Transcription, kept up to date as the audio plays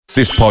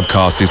This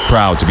podcast is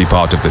proud to be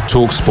part of the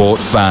TalkSport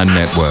Fan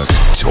Network.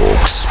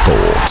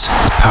 TalkSport.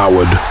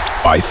 Powered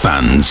by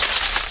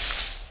fans.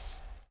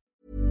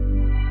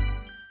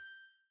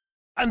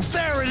 And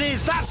there it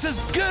is, that's as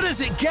good as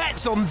it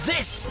gets on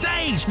this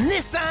stage.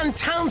 Nissan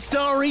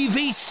Townstar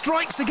EV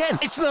strikes again.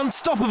 It's an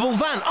unstoppable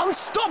van,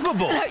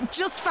 unstoppable.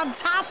 Just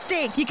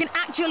fantastic. You can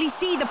actually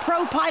see the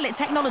Pro Pilot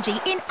technology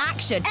in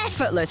action.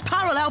 Effortless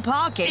parallel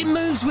parking. It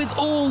moves with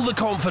all the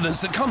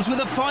confidence that comes with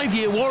a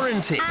 5-year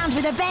warranty. And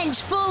with a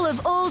bench full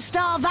of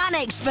all-star van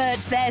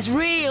experts, there's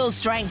real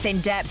strength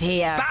in depth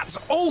here. That's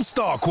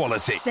all-star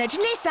quality. Search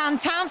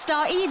Nissan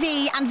Townstar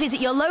EV and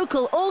visit your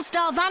local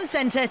all-star van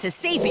centre to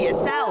see for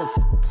yourself.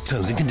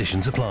 Terms and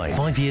conditions apply.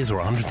 5 years or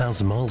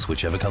 100,000 miles,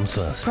 whichever comes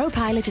first. Pro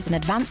Pilot is an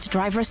advanced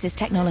driver assist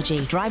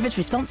technology. Driver's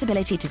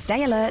responsibility to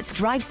stay alert,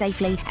 drive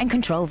safely, and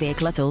control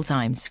vehicle at all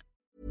times.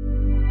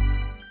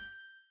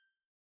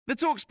 The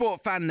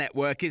TalkSport Fan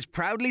Network is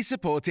proudly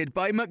supported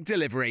by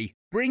McDelivery,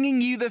 bringing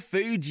you the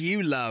food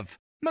you love.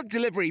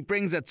 McDelivery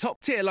brings a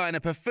top-tier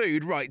lineup of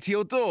food right to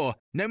your door.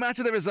 No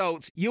matter the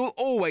result, you'll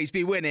always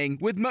be winning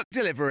with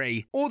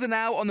McDelivery. Order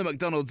now on the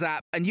McDonald's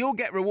app and you'll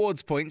get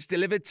rewards points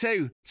delivered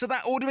too. So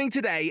that ordering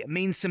today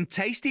means some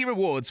tasty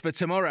rewards for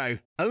tomorrow.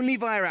 Only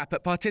via app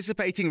at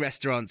participating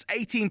restaurants.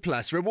 18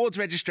 plus. Rewards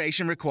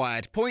registration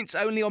required. Points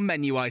only on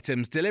menu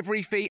items.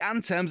 Delivery fee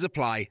and terms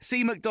apply.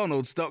 See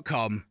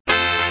mcdonalds.com.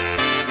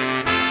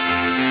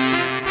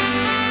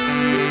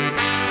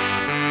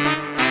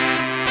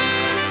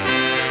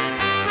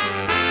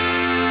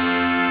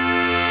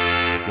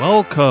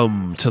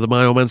 Welcome to the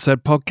My Old Man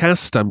Said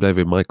podcast. I'm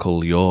David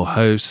Michael, your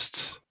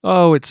host.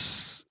 Oh,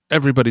 it's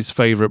everybody's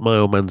favourite My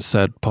Old Man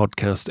Said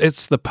podcast.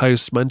 It's the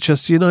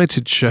post-Manchester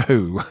United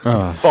show.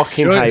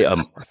 Fucking hate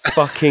them.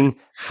 Fucking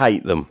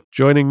hate them.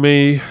 Joining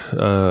me,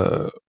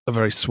 a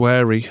very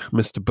sweary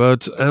Mr.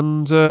 Budd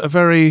and a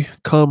very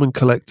calm and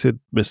collected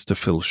Mr.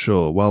 Phil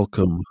Shaw.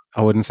 Welcome.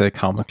 I wouldn't say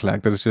calm and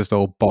collected. It's just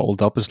all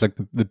bottled up. It's like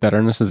the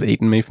bitterness is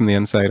eating me from the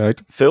inside out.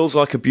 Feels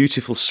like a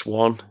beautiful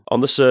swan. On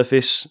the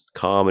surface,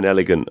 calm and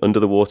elegant. Under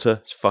the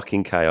water, it's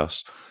fucking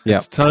chaos. Yep.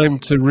 It's time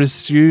to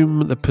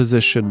resume the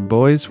position,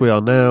 boys. We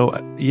are now,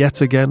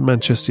 yet again,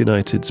 Manchester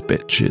United's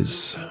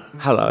bitches.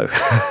 Hello.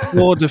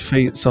 4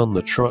 defeats on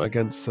the trot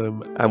against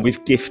them. And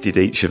we've gifted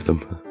each of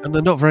them. And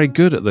they're not very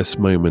good at this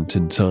moment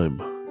in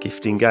time.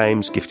 Gifting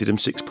games, gifted them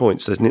 6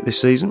 points, hasn't it, this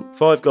season?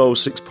 5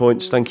 goals, 6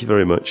 points, thank you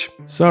very much.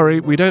 Sorry,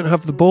 we don't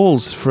have the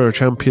balls for a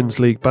Champions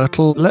League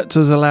battle. Let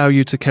us allow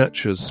you to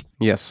catch us.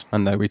 Yes,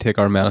 and now we take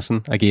our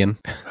medicine again.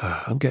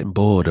 I'm getting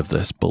bored of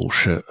this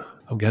bullshit.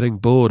 I'm getting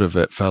bored of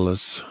it,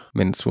 fellas. I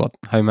mean, it's what?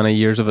 How many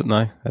years of it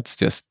now? It's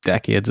just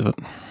decades of it.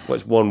 Well,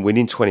 it's one win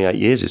in 28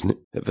 years, isn't it,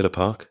 at Villa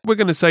Park? We're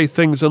going to say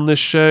things on this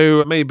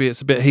show. Maybe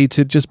it's a bit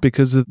heated just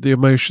because of the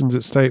emotions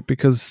at stake,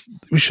 because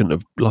we shouldn't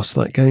have lost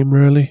that game,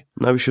 really.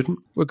 No, we shouldn't.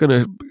 We're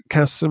going to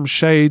cast some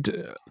shade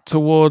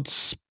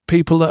towards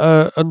people that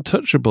are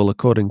untouchable,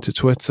 according to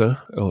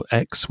Twitter, or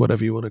X,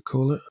 whatever you want to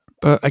call it.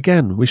 But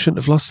again, we shouldn't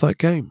have lost that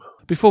game.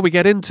 Before we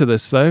get into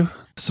this, though,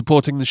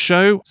 supporting the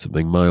show,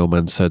 something my old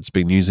man said's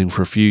been using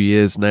for a few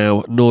years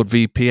now,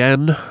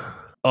 NordVPN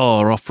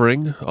are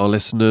offering our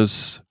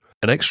listeners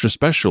an extra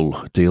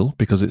special deal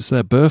because it's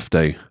their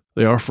birthday.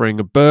 They're offering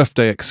a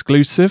birthday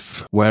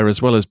exclusive, where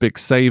as well as big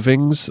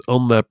savings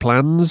on their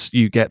plans,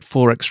 you get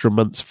 4 extra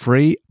months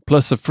free,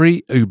 plus a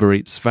free Uber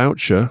Eats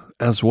voucher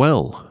as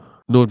well.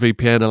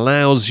 NordVPN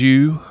allows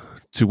you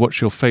to watch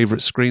your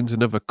favourite screens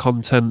and other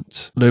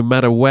content no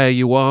matter where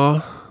you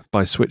are,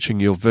 by switching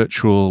your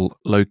virtual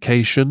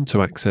location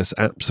to access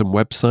apps and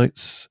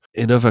websites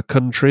in other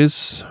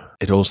countries.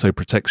 It also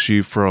protects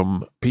you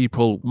from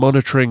people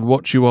monitoring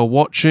what you are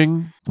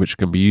watching, which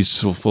can be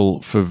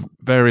useful for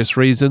various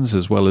reasons,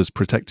 as well as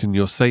protecting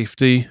your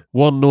safety.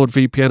 One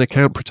NordVPN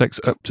account protects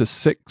up to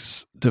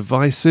 6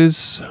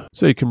 devices,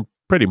 so you can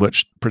pretty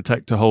much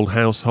protect a whole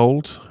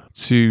household.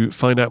 To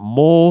find out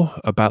more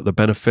about the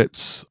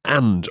benefits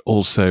and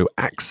also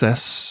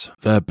access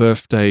their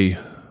birthday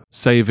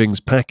savings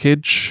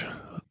package,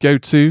 go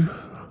to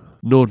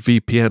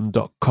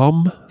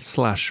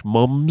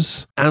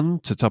nordvpn.com/moms,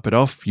 and to top it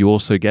off, you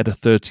also get a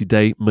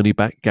 30-day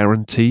money-back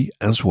guarantee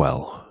as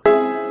well.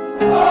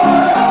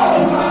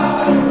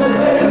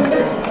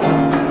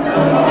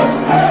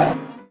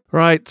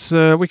 Right,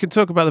 we can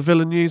talk about the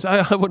Villa news.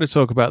 I want to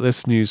talk about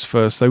this news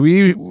first, though.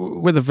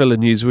 With the Villa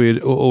news, we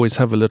always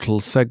have a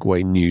little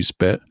segue news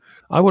bit.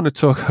 I want to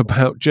talk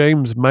about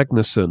James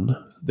Magnussen,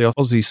 the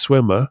Aussie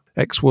swimmer,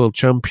 ex-world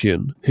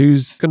champion,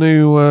 who's going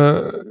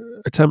to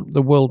attempt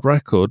the world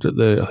record at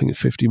I think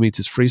it's 50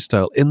 metres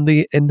freestyle in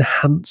the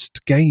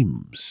enhanced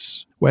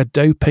games, where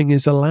doping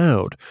is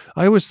allowed.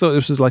 I always thought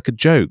this was like a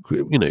joke,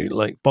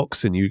 like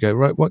boxing. You go,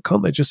 right, why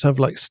can't they just have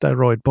like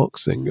steroid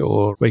boxing,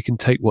 or where you can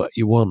take what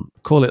you want?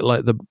 Call it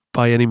like the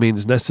by any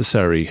means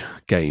necessary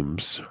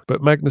games.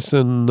 But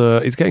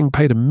Magnussen is getting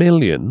paid $1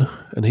 million,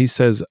 and he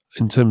says,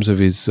 in terms of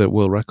his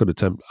world record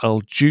attempt,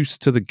 I'll juice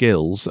to the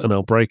gills and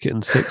I'll break it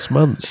in 6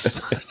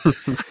 months.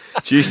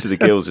 Juice to the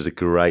gills is a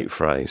great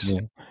phrase.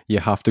 Yeah. You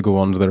have to go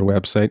onto their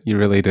website. You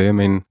really do. I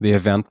mean, the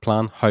event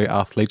plan, how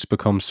athletes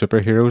become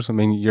superheroes. I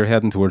mean, you're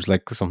heading towards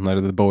like something out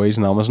of The Boys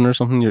and Amazon or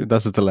something.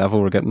 This is the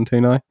level we're getting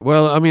to now.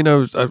 Well, I mean,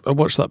 I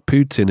watched that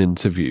Putin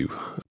interview,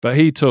 but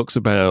he talks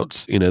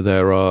about,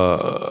 there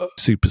are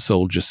super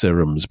soldier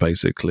serums,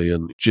 basically,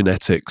 and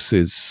genetics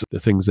is the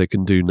things they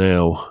can do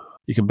now.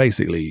 You can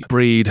basically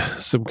breed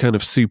some kind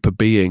of super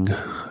being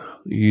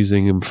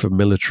using them for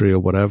military or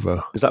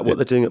whatever. Is that what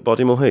they're doing at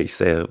Bodymore Heath?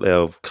 They're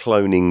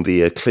cloning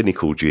the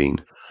clinical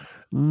gene.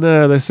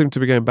 No, they seem to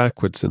be going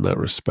backwards in that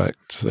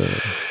respect.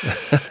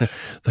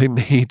 They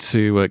need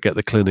to get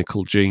the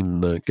clinical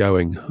gene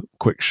going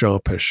quick,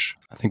 sharpish.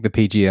 I think the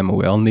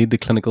PGMOL need the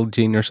clinical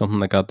gene or something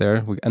like that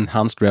there.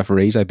 Enhanced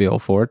referees, I'd be all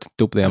for it.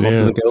 Dope them up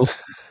in the gills.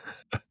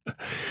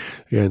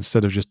 Yeah,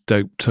 instead of just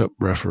doped up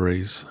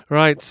referees.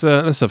 Right,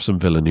 let's have some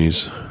Villa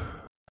news.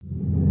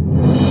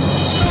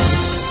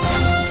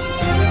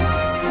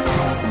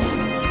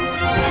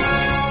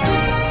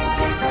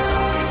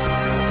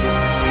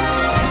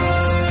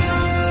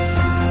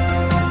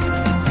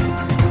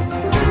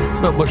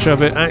 Not much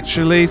of it,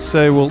 actually,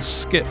 so we'll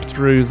skip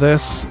through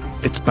this.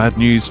 It's bad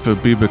news for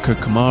Boubacar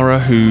Kamara,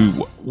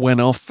 who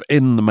went off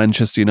in the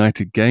Manchester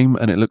United game,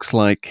 and it looks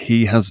like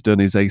he has done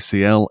his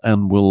ACL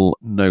and will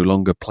no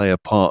longer play a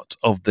part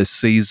of this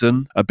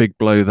season. A big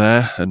blow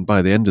there, and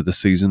by the end of the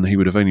season, he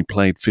would have only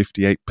played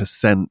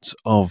 58%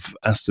 of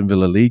Aston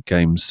Villa League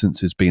games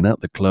since he's been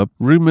at the club.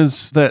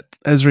 Rumours that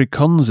Ezri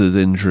Konsa's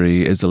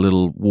injury is a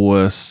little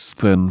worse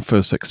than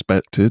first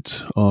expected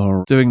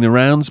are doing the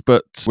rounds,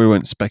 but we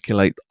won't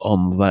speculate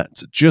on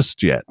that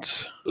just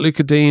yet.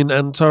 Luka Dean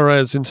and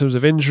Torres, in terms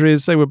of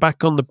injuries, they were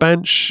back on the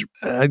bench.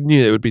 I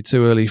knew it would be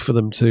too early for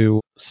them to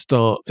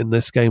start in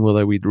this game,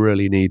 although we'd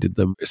really needed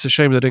them. It's a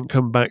shame they didn't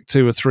come back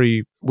 2 or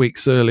 3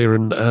 weeks earlier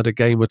and had a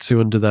game or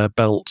two under their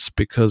belts,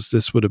 because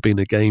this would have been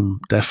a game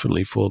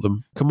definitely for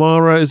them.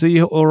 Kamara, is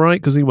he all right?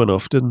 Because he went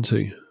off, didn't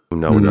he?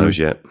 No one knows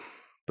yet.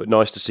 But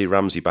nice to see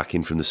Ramsey back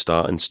in from the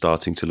start and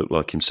starting to look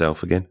like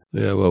himself again.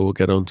 Yeah, well, we'll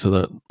get on to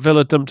that.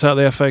 Villa dumped out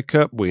the FA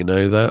Cup. We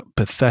know that.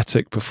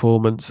 Pathetic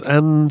performance.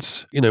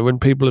 And, when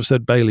people have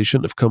said Bailey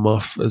shouldn't have come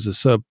off as a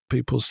sub,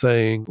 people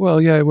saying, well,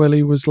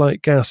 he was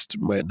like gassed.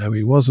 Well, no,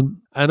 he wasn't.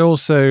 And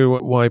also,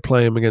 why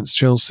play him against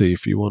Chelsea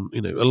if you want,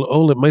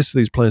 most of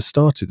these players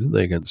started, didn't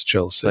they, against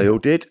Chelsea? They all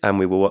did. And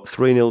we were,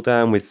 3-0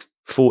 down with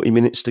 40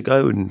 minutes to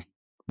go and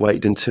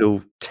waited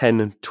until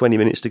 10 and 20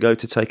 minutes to go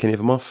to take any of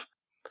them off.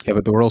 Yeah,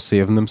 but they were all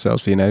saving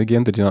themselves for the United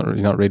game. Did you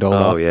not read all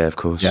that? Oh, yeah, of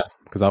course. Yeah,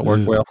 because that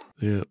worked well.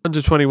 Yeah.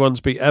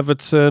 Under-21s beat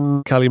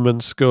Everton.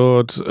 Calliman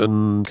scored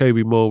and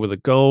Kobe Moore with the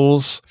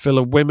goals.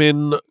 Villa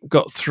women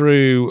got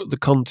through the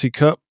Conti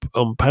Cup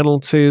on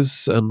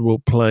penalties and will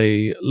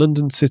play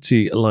London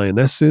City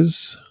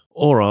Lionesses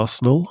or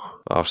Arsenal.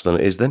 Arsenal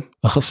it is then.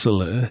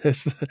 Arsenal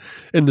is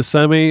in the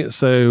semi,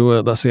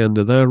 so that's the end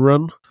of their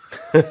run.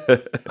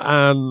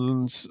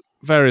 And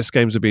various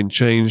games have been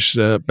changed.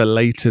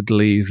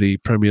 Belatedly, the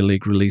Premier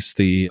League released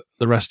the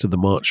rest of the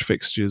March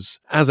fixtures.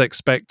 As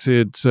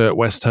expected,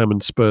 West Ham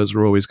and Spurs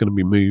are always going to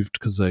be moved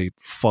because they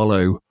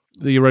follow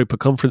the Europa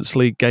Conference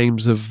League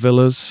games of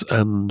Villa's,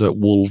 and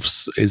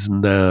Wolves is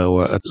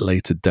now at a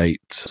later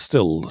date.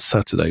 Still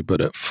Saturday,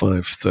 but at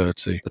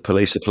 5:30. The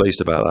police are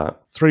pleased about that.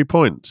 3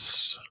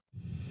 points.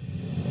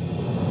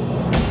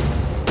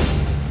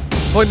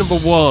 Point number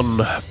 1,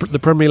 the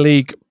Premier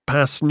League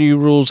passed new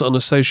rules on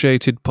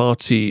associated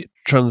party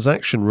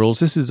transaction rules.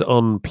 This is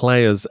on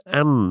players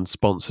and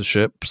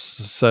sponsorships.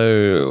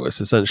 So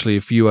it's essentially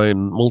if you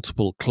own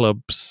multiple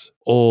clubs,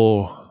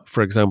 or,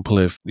 for example,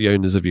 if the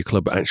owners of your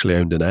club actually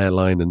owned an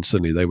airline and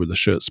suddenly they were the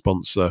shirt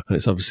sponsor, and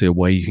it's obviously a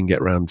way you can get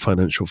around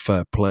financial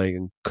fair play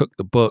and cook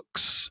the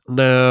books.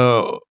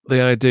 Now,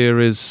 the idea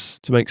is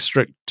to make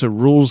stricter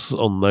rules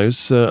on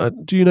those.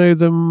 Do you know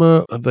them?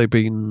 Have they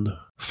been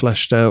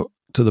fleshed out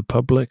to the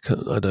public?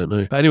 I don't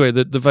know. But anyway,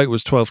 the vote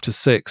was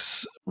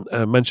 12-6.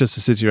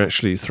 Manchester City are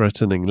actually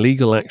threatening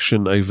legal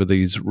action over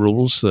these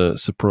rules. No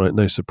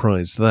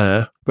surprise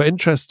there. But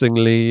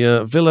interestingly,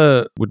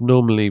 Villa would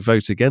normally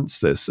vote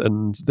against this,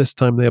 and this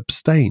time they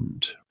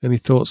abstained. Any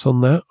thoughts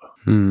on that?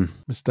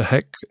 Mr.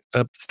 Heck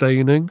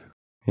abstaining?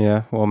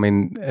 Yeah, well, I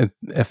mean,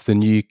 if the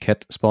new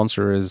kit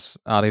sponsor is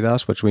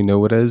Adidas, which we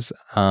know it is,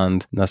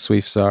 and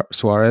Nassif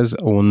Suarez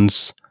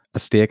owns a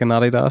stake in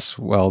Adidas,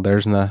 well,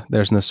 there's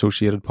an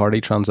associated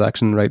party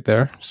transaction right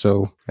there.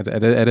 So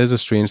it is a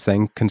strange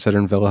thing,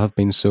 considering Villa have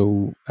been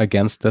so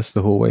against this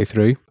the whole way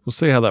through. We'll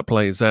see how that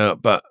plays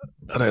out, but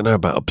I don't know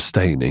about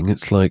abstaining.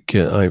 It's like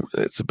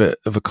it's a bit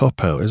of a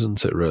cop-out,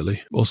 isn't it,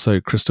 really? Also,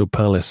 Crystal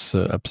Palace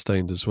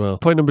abstained as well.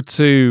 Point number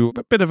 2,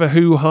 a bit of a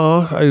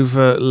hoo-ha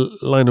over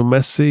Lionel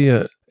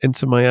Messi.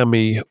 Inter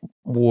Miami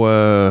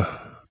were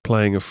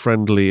playing a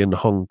friendly in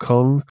Hong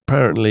Kong.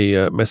 Apparently,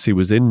 Messi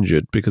was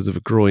injured because of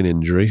a groin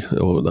injury,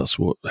 or that's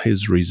what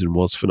his reason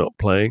was for not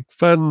playing.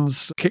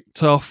 Fans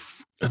kicked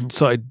off and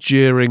started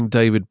jeering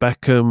David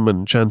Beckham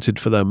and chanted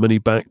for their money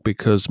back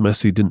because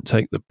Messi didn't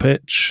take the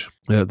pitch.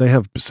 They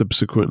have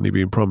subsequently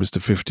been promised a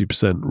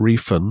 50%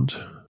 refund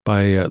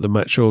by the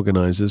match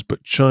organisers,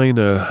 but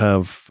China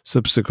have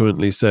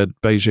subsequently said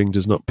Beijing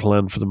does not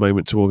plan for the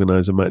moment to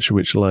organise a match in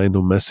which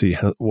Lionel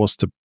Messi was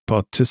to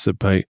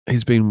participate.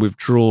 He's been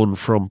withdrawn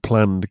from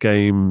planned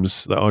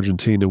games that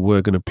Argentina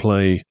were going to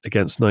play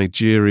against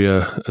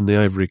Nigeria and the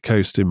Ivory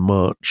Coast in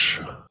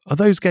March. Are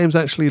those games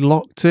actually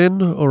locked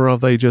in, or are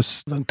they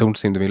just... Don't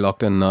seem to be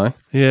locked in now.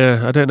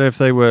 Yeah, I don't know if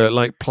they were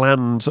like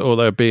planned or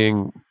they're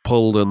being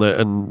pulled,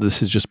 and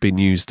this has just been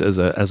used as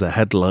a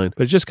headline.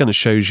 But it just kind of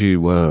shows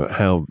you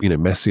how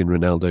Messi and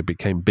Ronaldo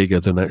became bigger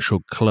than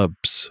actual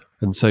clubs.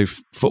 And so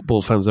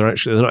football fans they're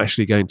not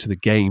actually going to the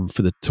game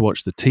to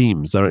watch the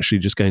teams. They're actually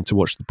just going to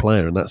watch the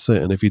player, and that's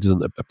it. And if he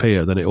doesn't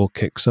appear, then it all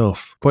kicks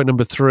off. Point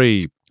number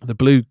 3. The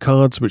blue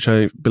cards, which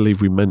I believe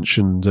we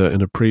mentioned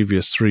in a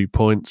previous 3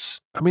 points.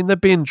 I mean, they're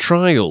being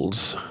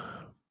trialled,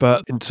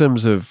 but in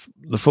terms of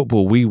the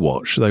football we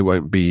watch, they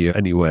won't be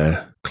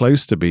anywhere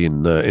close to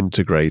being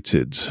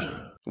integrated.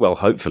 Well,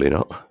 hopefully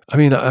not. I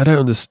mean, I don't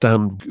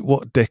understand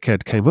what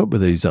dickhead came up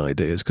with these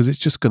ideas, because it's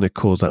just going to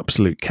cause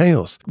absolute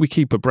chaos. We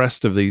keep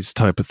abreast of these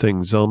type of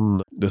things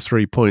on the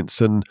 3 points,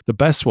 and the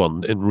best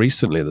one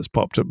recently that's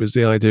popped up is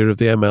the idea of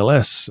the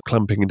MLS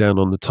clamping down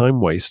on the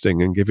time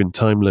wasting and giving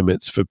time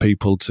limits for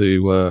people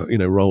to,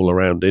 roll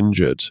around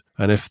injured.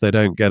 And if they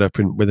don't get up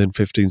within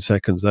 15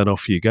 seconds, then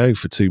off you go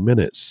for 2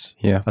 minutes.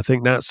 Yeah. I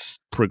think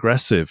that's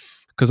progressive.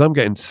 Because I'm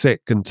getting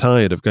sick and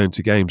tired of going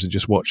to games and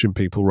just watching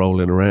people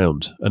rolling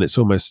around. And it's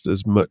almost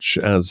as much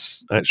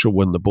as actual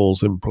when the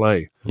ball's in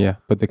play. Yeah,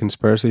 but the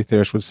conspiracy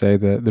theorists would say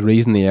that the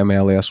reason the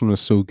MLS one was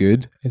so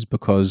good is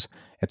because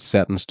it's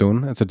set in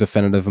stone. It's a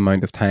definitive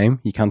amount of time.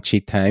 You can't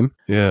cheat time.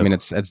 Yeah. I mean,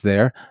 it's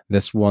there.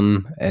 This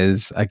one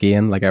is,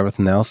 again, like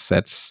everything else,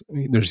 there's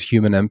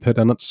human input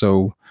in it.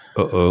 So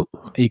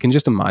you can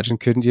just imagine,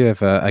 couldn't you,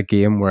 if a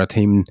game where a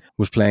team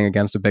was playing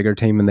against a bigger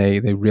team and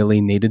they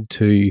really needed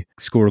to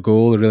score a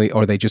goal,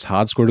 or they just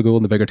had scored a goal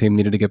and the bigger team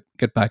needed to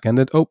get back in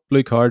it. Oh,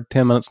 blue card,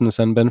 10 minutes in the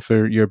sin bin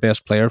for your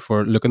best player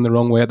for looking the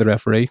wrong way at the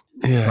referee.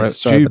 Yeah,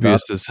 it's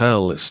dubious as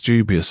hell. It's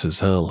dubious as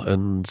hell.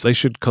 And they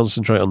should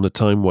concentrate on the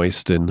time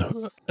wasting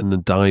and the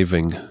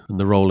diving and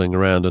the rolling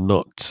around and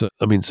not...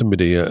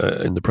 somebody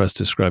in the press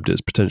described it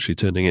as potentially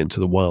turning it into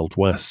the Wild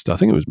West. I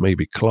think it was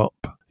maybe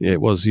Klopp. Yeah,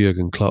 it was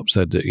Jurgen Klopp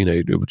said that,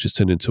 it would just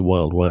turn into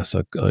Wild West.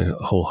 I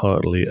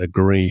wholeheartedly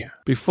agree.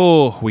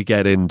 Before we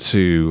get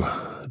into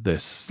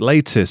this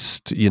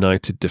latest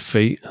United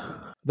defeat,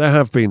 there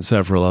have been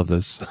several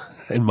others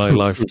in my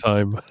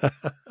lifetime.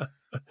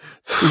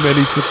 Too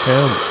many to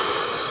count.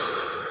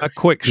 A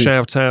quick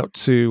shout out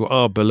to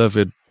our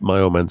beloved My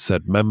Old Man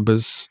Said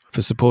members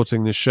for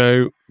supporting the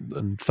show,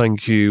 and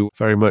thank you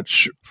very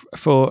much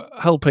for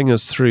helping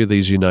us through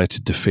these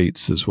United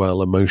defeats as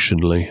well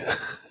emotionally.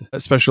 A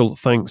special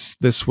thanks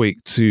this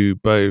week to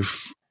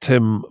both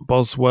Tim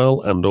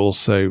Boswell and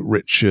also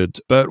Richard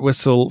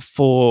Birtwhistle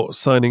for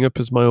signing up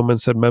as My Old Man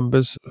Said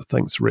members.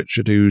 Thanks,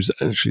 Richard, who's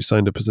actually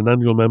signed up as an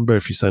annual member.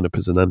 If you sign up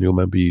as an annual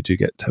member, you do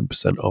get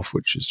 10% off,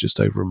 which is just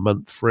over a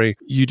month free.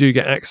 You do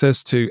get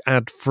access to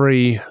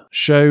ad-free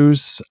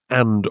shows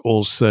and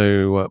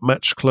also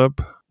Match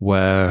Club,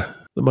 where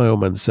the My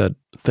Old Man Said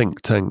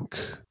think tank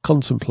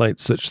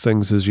contemplates such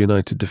things as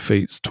United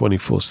defeats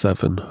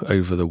 24/7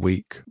 over the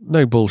week.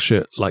 No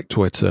bullshit like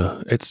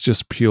Twitter. It's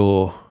just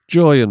pure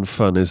joy and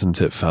fun,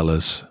 isn't it,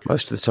 fellas?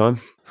 Most of the time.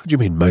 What do you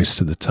mean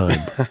most of the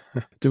time?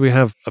 Do we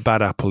have a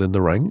bad apple in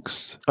the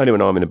ranks? Only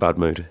when I'm in a bad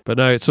mood. But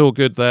no, it's all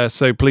good there.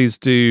 So please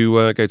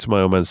do go to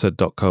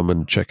myoldmansaid.com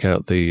and check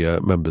out the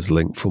members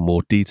link for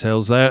more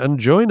details there and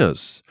join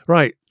us.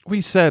 Right, we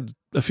said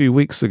a few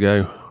weeks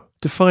ago,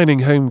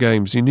 defining home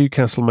games, your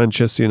Newcastle,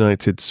 Manchester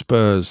United,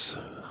 Spurs,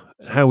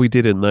 how we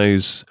did in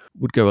those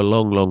would go a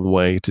long, long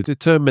way to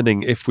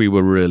determining if we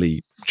were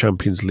really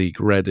Champions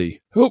League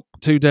ready. Oh,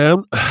 2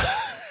 down.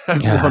 1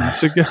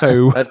 to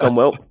go. They've gone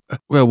well.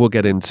 Well, we'll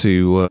get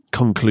into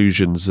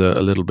conclusions a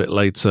little bit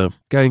later.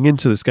 Going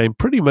into this game,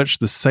 pretty much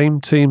the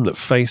same team that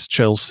faced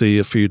Chelsea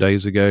a few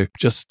days ago.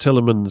 Just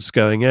Tielemans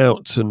going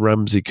out and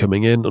Ramsey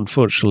coming in.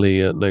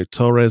 Unfortunately, no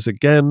Torres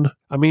again.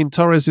 I mean,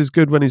 Torres is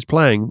good when he's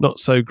playing, not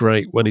so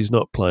great when he's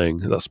not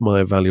playing. That's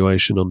my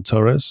evaluation on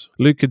Torres.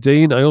 Luca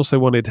Dean, I also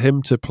wanted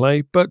him to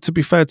play, but to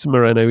be fair to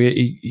Moreno,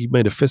 he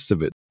made a fist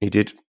of it. He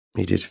did.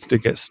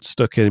 Did get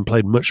stuck in and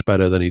played much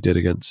better than he did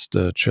against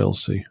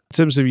Chelsea. In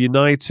terms of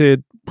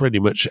United, pretty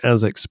much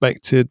as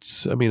expected.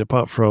 I mean,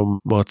 apart from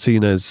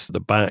Martinez,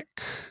 the back,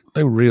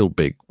 no real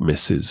big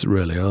misses,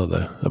 really, are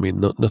there? I mean,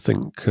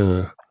 nothing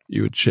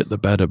you would shit the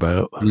bed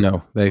about.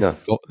 No,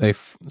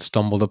 they've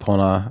stumbled upon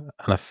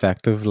an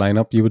effective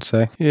lineup, you would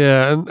say.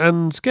 Yeah,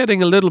 and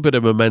getting a little bit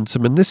of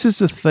momentum. And this is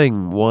the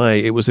thing why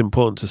it was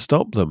important to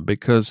stop them,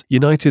 because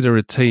United are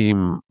a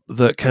team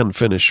that can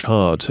finish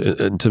hard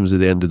in terms of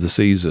the end of the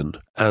season.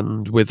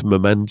 And with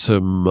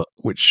momentum,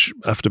 which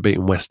after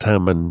beating West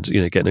Ham and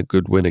getting a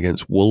good win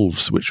against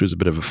Wolves, which was a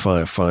bit of a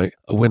firefight,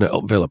 a win at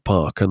Villa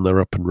Park, and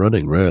they're up and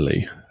running,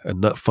 really.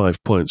 And that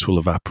 5 points will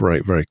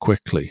evaporate very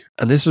quickly.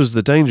 And this was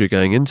the danger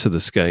going into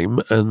this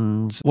game.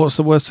 And what's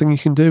the worst thing you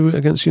can do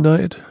against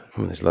United?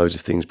 Well, there's loads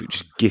of things, but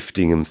just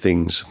gifting them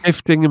things.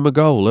 Gifting them a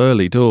goal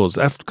early doors.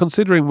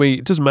 Considering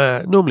it doesn't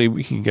matter. Normally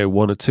we can go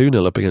 1 or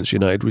 2-0 up against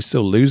United. We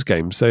still lose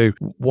games. So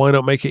why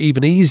not make it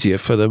even easier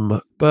for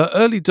them? But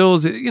early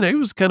doors, it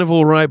was kind of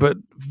all right. But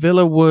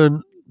Villa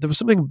weren't. There was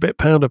something a bit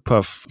powder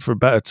puff, for a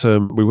better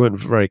term. We weren't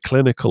very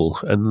clinical.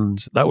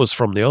 And that was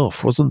from the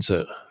off, wasn't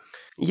it?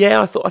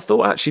 Yeah, I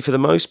thought actually for the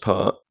most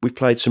part, we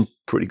played some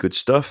pretty good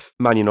stuff.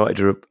 Man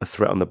United are a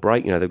threat on the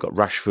break. They've got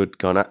Rashford,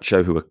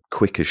 Garnacho, who are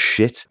quick as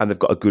shit. And they've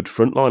got a good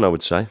front line, I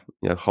would say.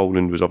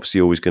 Holland was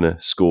obviously always going to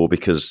score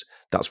because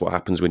that's what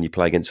happens when you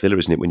play against Villa,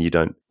 isn't it? When you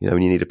don't,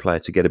 when you need a player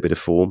to get a bit of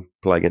form,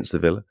 play against the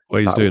Villa.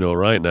 Well, he's doing all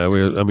right now.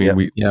 We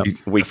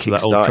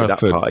kick-started that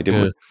party,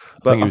 didn't we?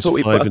 But I thought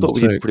we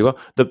did pretty well.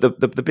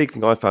 The big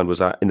thing I found was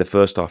that in the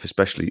first half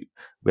especially,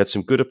 we had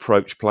some good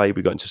approach play.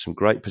 We got into some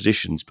great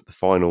positions, but the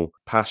final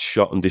pass,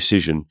 shot and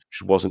decision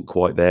just wasn't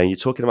quite there. And you're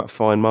talking about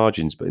fine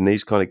margins, but in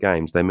these kind of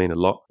games, they mean a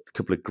lot. A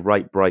couple of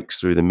great breaks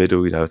through the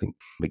middle. I think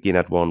McGinn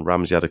had one,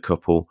 Ramsey had a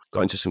couple,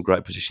 got into some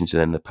great positions,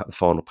 and then the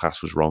final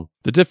pass was wrong.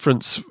 The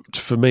difference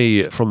for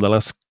me from the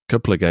last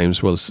couple of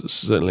games, well,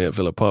 certainly at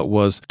Villa Park,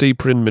 was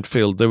deeper in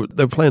midfield. They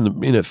were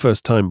playing the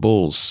first time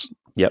balls.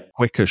 Yep.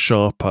 Quicker,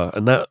 sharper,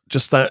 and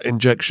that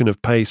injection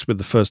of pace with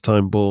the first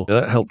time ball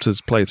that helped us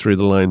play through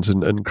the lines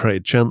and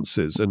create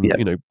chances, and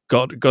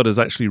got us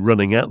actually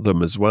running at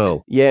them as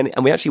well. Yeah,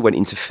 and we actually went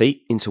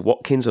into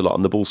Watkins a lot,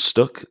 and the ball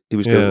stuck. He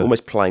was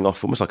almost playing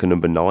off, almost like a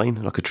number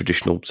 9, like a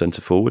traditional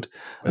centre forward.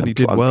 And he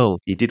did well.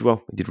 He did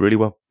well. He did really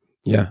well.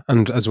 Yeah,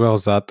 and as well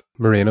as that,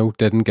 Moreno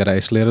didn't get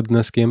isolated in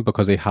this game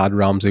because he had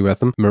Ramsey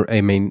with him.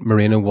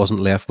 Moreno wasn't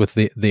left with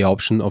the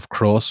option of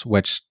cross,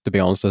 which, to be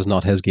honest, is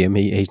not his game.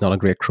 He's not a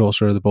great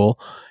crosser of the ball.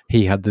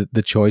 He had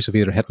the choice of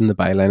either hitting the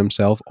byline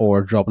himself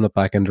or dropping it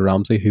back into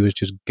Ramsey, who was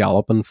just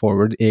galloping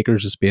forward,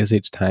 acres of space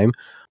each time.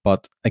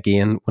 But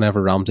again,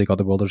 whenever Ramsey got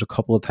the ball, there's a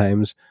couple of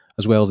times,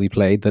 as well as he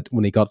played, that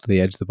when he got to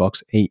the edge of the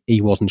box,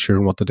 he wasn't sure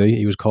what to do.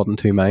 He was caught in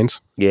two minds.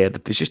 Yeah,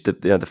 it's just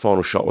the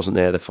final shot wasn't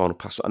there, the final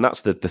pass. And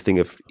that's the thing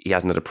of, he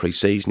hasn't had a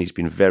pre-season. He's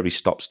been very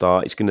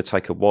stop-start. It's going to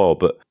take a while,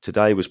 but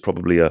today was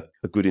probably a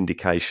good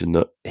indication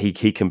that he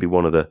can be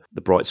one of the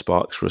bright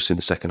sparks for us in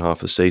the second half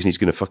of the season. He's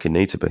going to fucking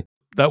need to be.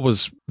 That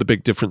was the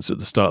big difference at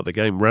the start of the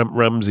game.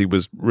 Ramsey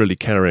was really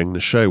carrying the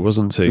show,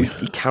 wasn't he?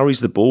 He carries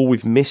the ball.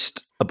 We've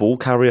missed a ball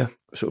carrier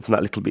sort of from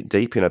that little bit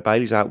deep.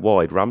 Bailey's out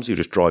wide. Ramsey will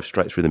just drive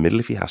straight through the middle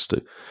if he has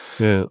to.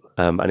 Yeah.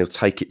 And he'll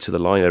take it to the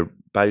line.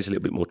 Bailey's a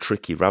little bit more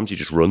tricky. Ramsey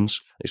just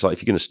runs. It's like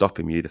if you're going to stop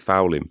him, you either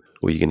foul him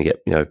or you're going to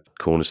get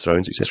corners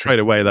thrown, etc. Straight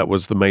away, that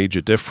was the major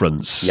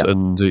difference. Yep.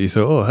 And you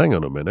thought, oh, hang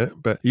on a minute.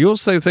 But you're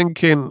also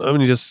thinking,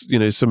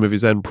 some of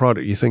his end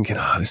product, you're thinking,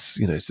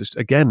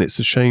 it's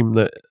a shame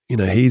that,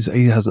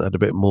 he hasn't had a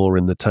bit more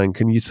in the tank.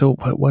 And you thought,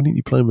 why didn't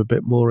you play him a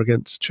bit more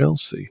against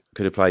Chelsea?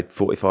 Could have played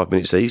 45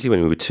 minutes easily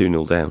when we were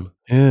 2-0 down.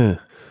 Yeah.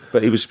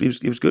 But he was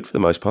good for the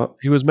most part.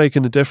 He was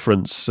making a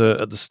difference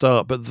at the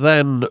start, but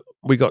then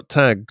we got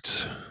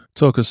tagged.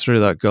 Talk us through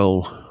that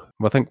goal.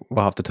 Well, I think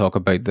we'll have to talk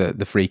about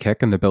the free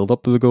kick and the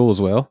build-up to the goal as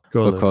well.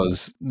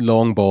 Because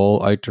long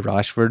ball out to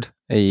Rashford.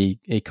 He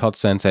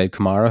cuts inside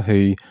Kamara,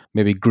 who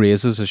maybe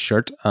grazes his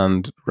shirt,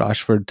 and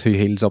Rashford 2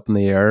 heels up in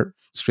the air,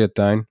 straight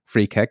down,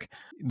 free kick.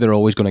 They're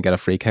always going to get a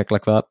free kick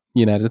like that.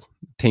 United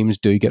teams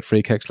do get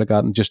free kicks like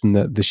that, and just in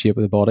the shape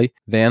of the body.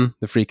 Then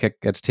the free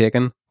kick gets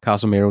taken.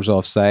 Casemiro's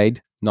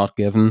offside, not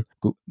given.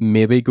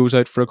 Maybe goes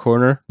out for a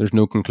corner. There's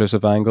no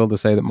conclusive angle to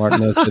say that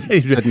Martinez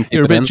didn't.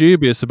 You're a bit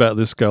dubious about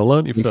this goal,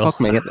 aren't you, Phil? Fuck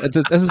me!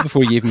 This is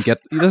before you even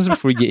get. This is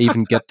before you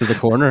even get to the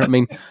corner. I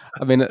mean,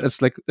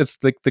 it's like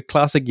the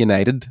classic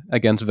United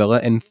against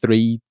Villa in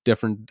 3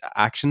 different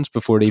actions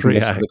before it even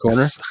gets to the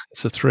corner.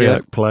 It's a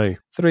 3-act play.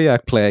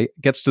 3-act play,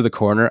 gets to the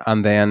corner,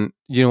 and then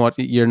you know what?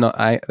 You're not.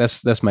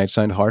 This might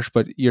sound harsh,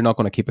 but you're not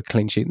going to keep a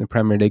clean sheet in the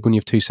Premier League when you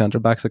have 2 centre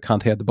backs that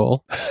can't head the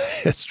ball.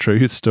 It's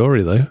true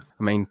story though.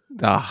 I mean,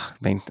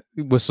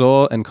 we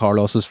saw in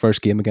Carlos's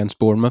first game against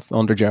Bournemouth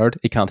under Gerrard,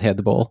 he can't head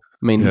the ball.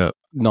 I mean,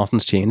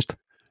 Nothing's changed.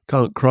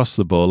 Can't cross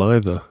the ball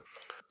either.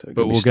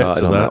 But we'll get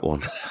to that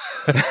one.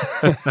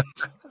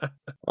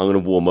 I'm going to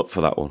warm up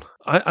for that one.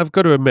 I've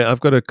got to admit, I've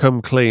got to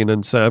come clean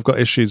and say I've got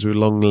issues with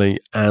Longley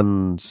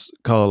and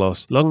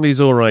Carlos.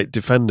 Longley's all right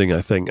defending,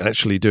 I think,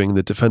 actually doing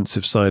the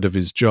defensive side of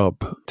his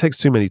job. Takes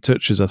too many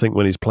touches, I think,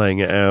 when he's playing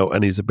it out,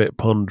 and he's a bit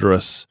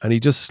ponderous, and he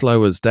just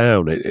slows us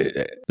down.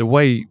 The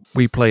way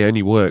we play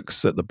only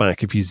works at the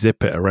back if you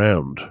zip it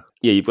around.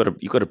 Yeah, you've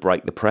got to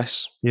break the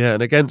press. Yeah,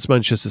 and against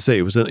Manchester City,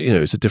 it was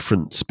a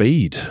different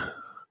speed.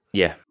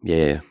 Yeah.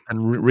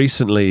 And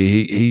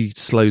recently he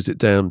slows it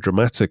down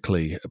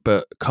dramatically.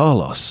 But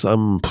Carlos,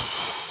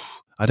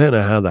 I don't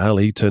know how the hell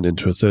he turned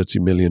into a 30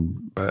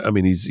 million. I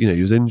mean,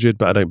 he was injured,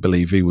 but I don't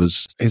believe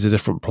he's a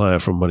different player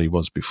from what he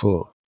was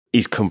before.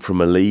 He's come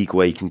from a league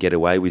where he can get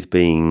away with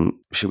being,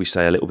 shall we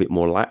say, a little bit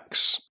more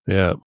lax.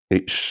 Yeah.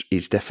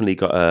 He's definitely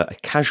got a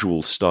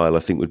casual style, I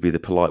think would be the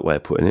polite way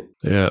of putting it.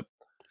 Yeah.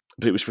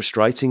 But it was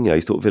frustrating.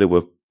 You thought Villa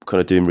were kind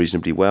of doing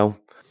reasonably well.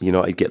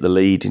 United get the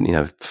lead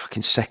in,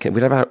 fucking second.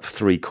 We'd had about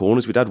 3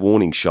 corners. We'd had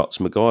warning shots.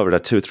 Maguire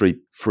had 2 or 3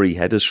 free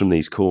headers from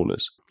these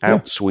corners.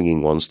 Out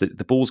swinging ones.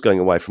 The ball's going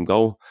away from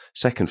goal.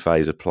 Second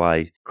phase of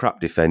play. Crap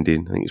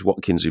defending. I think it's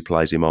Watkins who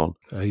plays him on.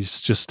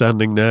 He's just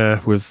standing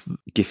there with...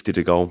 Gifted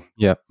a goal.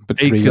 Yeah, but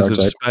 3 yards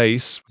of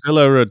space.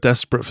 Villa are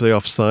desperate for the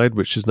offside,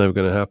 which is never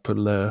going to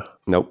happen there.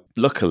 No,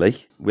 luckily,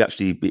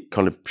 it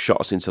kind of shot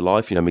us into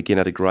life. McGinn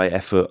had a great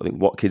effort. I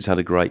think Watkins had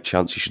a great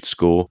chance. He should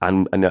score.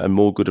 And a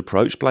more good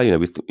approach play.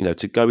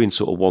 To go in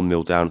sort of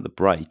 1-0 down at the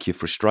break, you're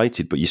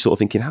frustrated, but you're sort of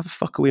thinking, how the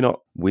fuck are we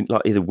not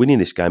either winning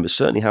this game, but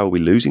certainly how are we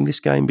losing this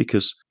game?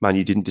 Because, man,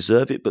 you didn't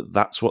deserve it, but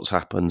that's what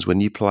happens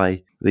when you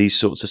play these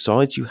sorts of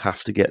sides. You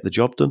have to get the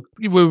job done.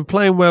 We were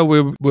playing well.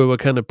 We were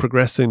kind of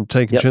progressing,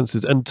 taking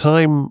chances, and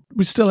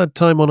we still had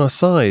time on our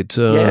side.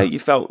 You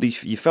felt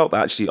that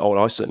actually.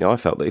 I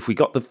felt that if we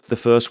got the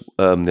first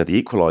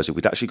the equaliser,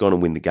 we'd actually gone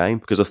and win the game,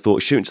 because I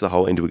thought shooting to the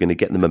whole end, we're going to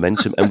get the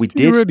momentum, and we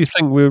did. You really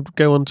think we would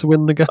go on to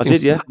win the game? I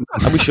did, yeah,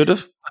 and we should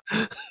have.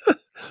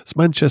 It's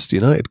Manchester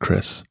United,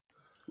 Chris.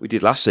 We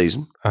did last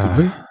season. Did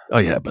we? Oh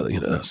yeah, but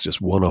that's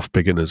just one-off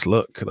beginner's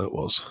luck. That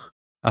was.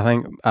 I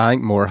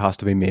think more has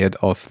to be made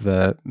of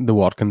the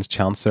Watkins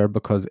chance there,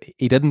 because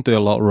he didn't do a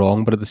lot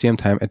wrong, but at the same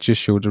time, it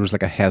just showed there was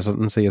like a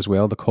hesitancy as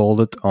well. They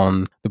called it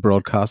on the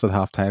broadcast at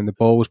halftime. The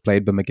ball was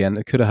played by McGinn.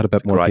 It could have had a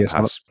bit more pace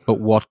on it, but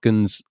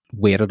Watkins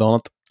waited on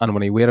it. And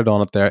when he waited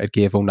on it there, it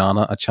gave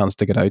Onana a chance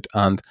to get out.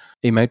 And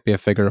he might be a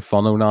figure of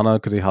fun, Onana,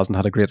 because he hasn't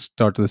had a great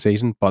start to the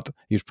season, but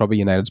he was probably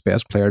United's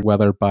best player,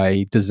 whether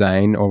by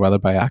design or whether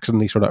by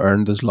accident. He sort of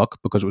earned his luck,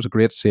 because it was a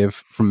great save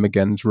from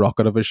McGinn's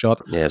rocket of a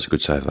shot. Yeah, it's a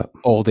good save, that.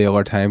 All the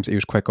other times, he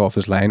was quick off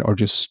his line or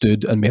just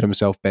stood and made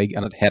himself big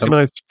and it hit him. Can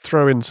I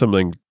throw in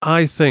something?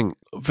 I think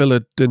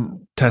Villa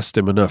didn't test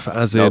him enough,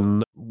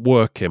 in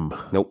work him.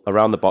 Nope.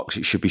 Around the box,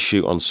 it should be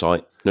shoot on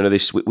sight. None of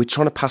this. We're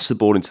trying to pass the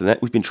ball into the net.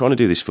 We've been trying to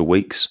do this for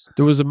weeks.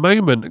 There was a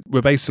moment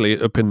we're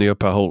basically up in the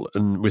upper hole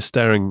and we're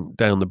staring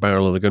down the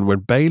barrel of the gun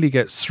when Bailey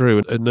gets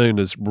through and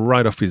Nunes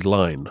right off his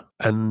line.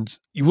 And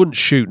you wouldn't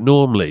shoot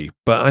normally,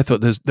 but I thought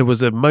there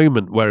was a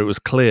moment where it was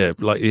clear,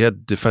 like he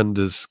had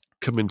defenders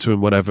coming to him,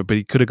 whatever, but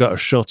he could have got a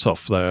shot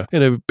off there.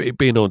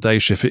 Being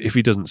audacious, if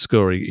he doesn't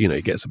score,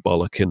 he gets a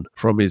bollocking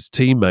from his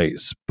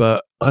teammates.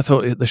 But I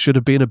thought there should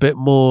have been a bit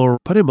more,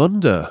 put him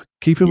under,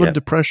 keep him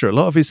under pressure. A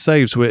lot of his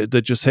saves they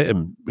just hit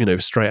him,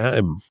 straight at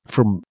him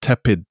from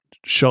tepid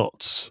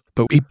shots.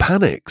 But he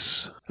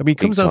panics. I mean, he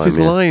comes off his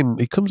line.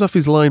 He comes off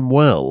his line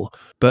well,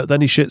 but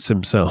then he shits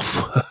himself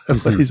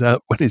when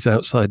he's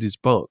outside his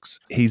box.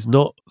 He's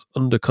not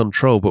under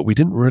control, but we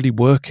didn't really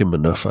work him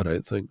enough, I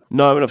don't think.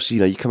 No, and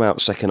obviously, you come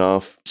out second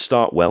half,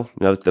 start well.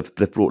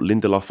 They've brought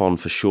Lindelof on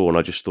for sure, and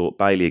I just thought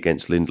Bailey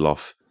against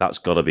Lindelof, that's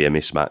got to be a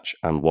mismatch,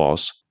 and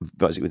was.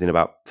 Within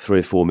about 3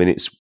 or 4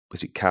 minutes,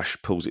 was it Cash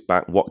pulls it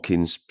back?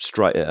 Watkins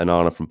straight at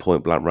Onana from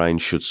point blank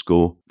range, should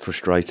score.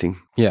 Frustrating.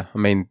 Yeah, I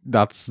mean,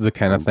 that's the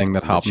kind of thing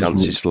that happens.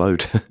 Chances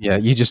flowed. Yeah,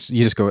 you just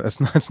go,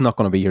 it's not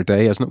going to be your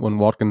day, isn't it? When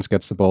Watkins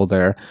gets the ball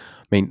there,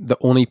 I mean, the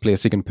only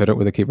place he can put it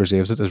where the keeper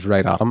saves it is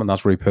right at him, and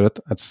that's where he put it.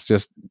 It's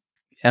just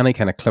any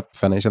kind of clip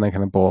finish, any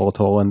kind of ball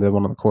at all into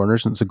one of the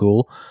corners, and it's a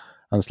goal.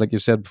 And it's like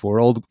you've said before,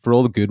 for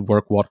all the good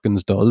work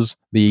Watkins does,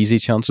 the easy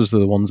chances are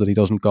the ones that he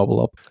doesn't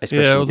gobble up.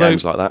 Especially in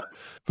games like that.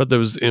 But there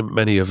was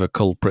many other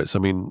culprits. I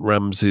mean,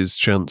 Ramsey's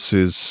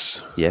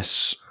chances.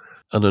 Yes.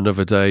 And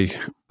another day,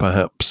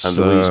 perhaps. And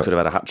Louise could have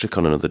had a hat-trick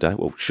on another day.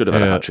 Well, should have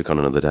had a hat-trick on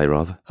another day,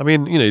 rather. I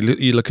mean,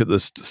 you look at the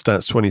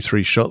stats,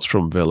 23 shots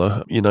from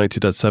Villa.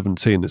 United had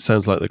 17. It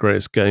sounds like the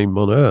greatest game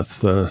on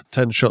earth.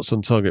 10 shots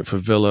on target for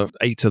Villa.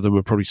 8 of them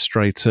were probably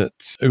straight at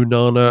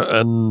Onana,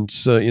 and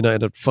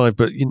United had 5.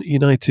 But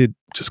United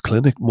just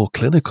more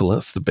clinical.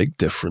 That's the big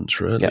difference,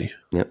 really.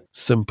 Yep.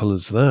 Simple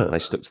as that. They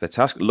stuck to their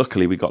task.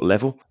 Luckily, we got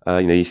level.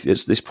 At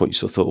this point, you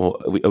sort of thought,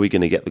 well, are we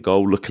going to get the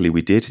goal? Luckily,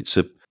 we did. It's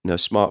a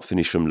smart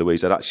finish from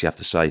Louise. I'd actually have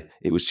to say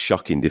it was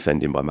shocking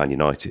defending by Man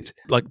United.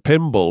 Like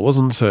pinball,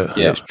 wasn't it?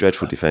 Yeah, it's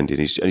dreadful defending.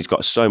 He's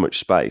got so much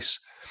space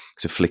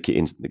to flick it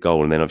into the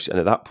goal. And then obviously,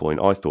 at that point,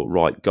 I thought,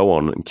 right, go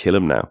on and kill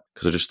him now.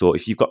 Because I just thought,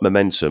 if you've got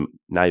momentum,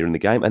 now you're in the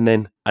game.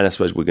 And I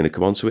suppose we're going to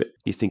come on to it.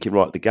 You're thinking,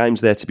 right, the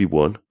game's there to be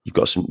won. We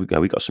got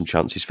some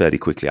chances fairly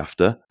quickly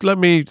after. Let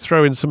me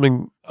throw in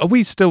something.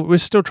 We're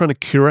still trying to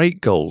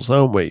curate goals,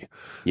 aren't we?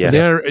 Yeah.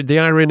 The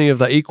irony of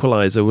that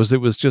equaliser was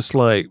it was just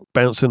like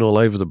bouncing all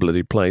over the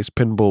bloody place.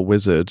 Pinball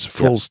wizard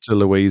falls to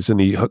Louise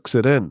and he hooks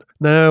it in.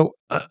 Now,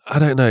 I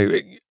don't know,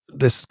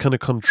 this kind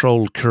of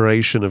controlled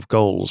curation of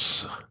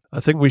goals. I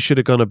think we should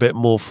have gone a bit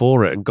more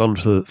for it and gone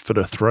for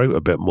the throat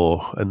a bit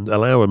more and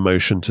allow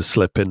emotion to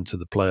slip into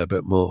the play a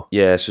bit more.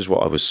 Yeah, this is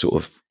what I was sort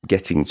of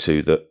getting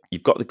to, that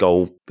you've got the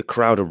goal, the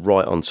crowd are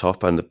right on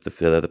top, and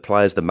the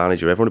players, the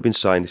manager, everyone have been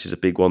saying this is a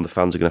big one, the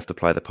fans are going to have to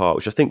play their part,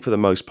 which I think for the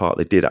most part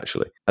they did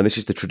actually. And this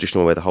is the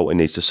traditional way the Holton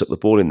needs to suck the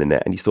ball in the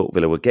net, and you thought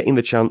Villa were getting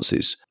the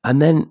chances,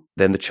 and then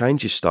the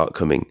changes start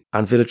coming,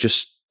 and Villa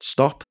just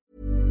stop.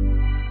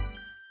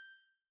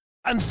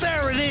 And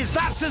there it is,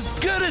 that's as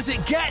good as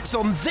it gets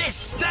on this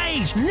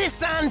stage.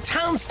 Nissan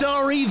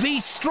Townstar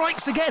EV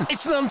strikes again.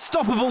 It's an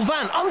unstoppable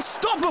van,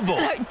 unstoppable.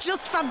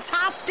 Just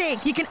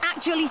fantastic. You can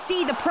actually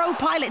see the Pro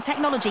Pilot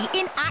technology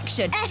in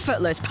action.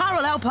 Effortless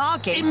parallel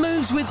parking. It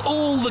moves with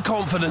all the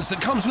confidence that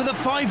comes with a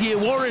 5-year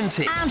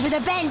warranty. And with a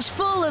bench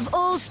full of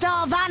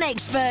all-star van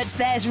experts,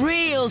 there's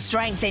real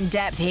strength in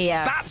depth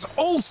here. That's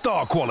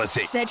all-star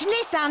quality. Search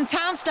Nissan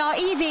Townstar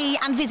EV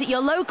and visit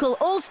your local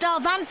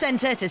all-star van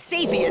centre to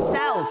see for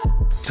yourself.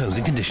 Terms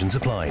and conditions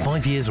apply.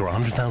 5 years or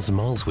 100,000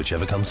 miles,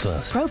 whichever comes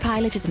first. Pro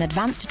Pilot is an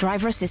advanced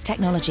driver assist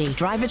technology.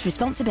 Driver's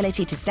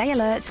responsibility to stay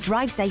alert,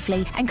 drive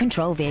safely, and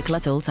control vehicle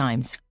at all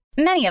times.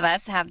 Many of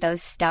us have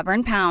those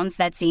stubborn pounds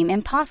that seem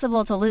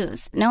impossible to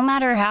lose, no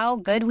matter how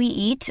good we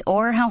eat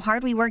or how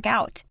hard we work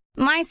out.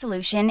 My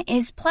solution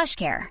is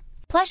PlushCare.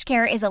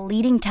 PlushCare is a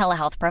leading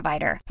telehealth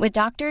provider with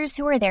doctors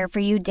who are there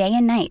for you day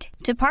and night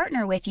to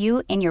partner with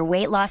you in your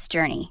weight loss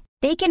journey.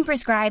 They can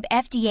prescribe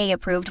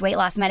FDA-approved weight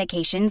loss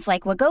medications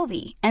like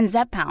Wegovy and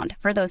Zepbound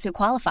for those who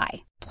qualify.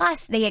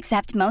 Plus, they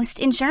accept most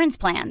insurance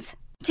plans.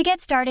 To get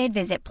started,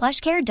 visit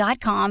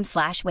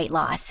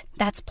plushcare.com/weightloss.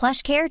 That's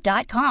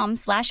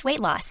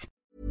plushcare.com/weightloss.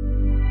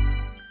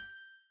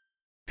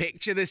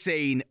 Picture the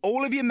scene.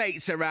 All of your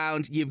mates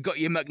around, you've got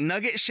your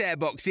McNugget share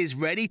boxes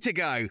ready to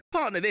go.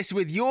 Partner this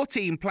with your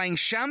team playing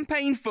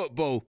champagne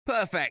football.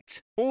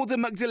 Perfect. Order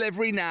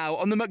McDelivery now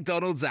on the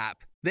McDonald's app.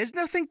 There's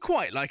nothing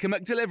quite like a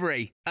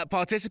McDelivery. At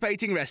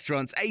participating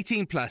restaurants,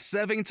 18 plus,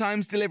 serving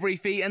times, delivery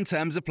fee and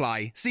terms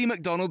apply. See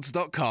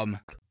mcdonalds.com.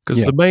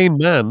 Because the main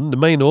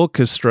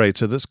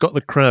orchestrator that's got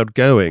the crowd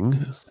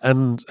going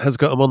and has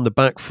got them on the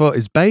back foot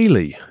is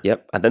Bailey.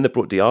 Yep, and then they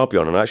brought Diaby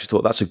on, and I actually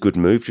thought that's a good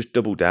move. Just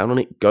double down on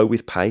it, go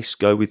with pace,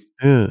 go with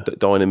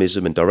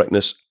dynamism and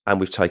directness, and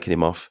we've taken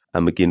him off,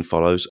 and McGinn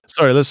follows.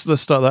 Sorry, let's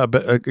start that a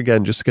bit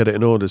again, just to get it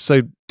in order.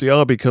 So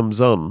Diaby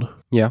comes on.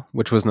 Yeah,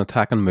 which was an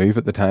attacking move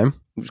at the time.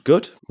 It was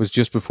good. It was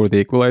just before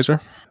the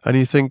equaliser. And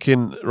you're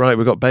thinking, right,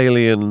 we've got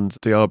Bailey and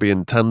Diaby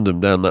in tandem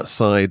down that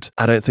side.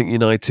 I don't think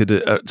United,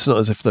 it's not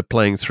as if they're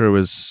playing through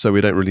us, so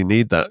we don't really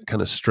need that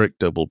kind of strict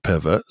double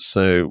pivot.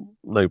 So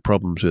no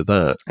problems with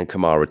that. And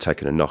Kamara had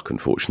taken a knock,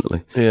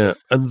 unfortunately. Yeah.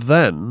 And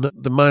then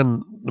the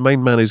main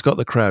man who's got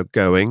the crowd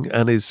going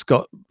and has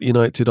got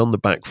United on the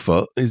back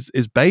foot is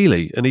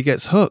Bailey, and he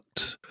gets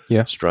hooked.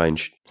 Yeah.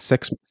 Strange.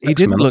 He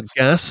didn't look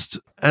gassed.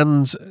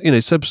 And,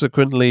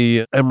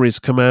 subsequently, Emery's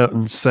come out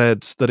and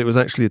said that it was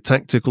actually a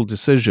tactical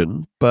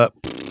decision. But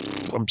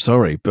I'm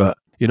sorry, but,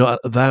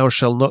 thou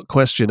shall not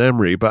question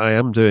Emery, but I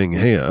am doing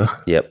here.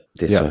 Yep.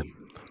 Yeah.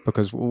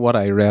 Because what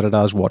I read it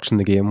as watching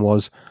the game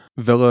was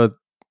Villa,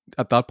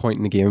 at that point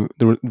in the game,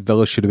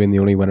 Villa should have been the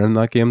only winner in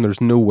that game.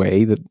 There's no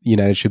way that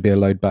United should be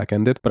allowed back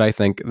in it. But I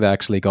think they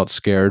actually got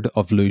scared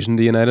of losing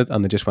to United,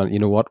 and they just went, you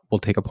know what, we'll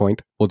take a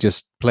point. We'll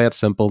just play it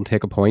simple and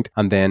take a point.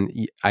 And then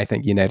I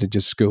think United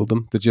just schooled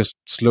them. They just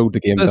slowed the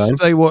game down.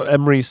 Let's say what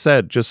Emery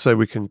said, just so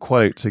we can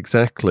quote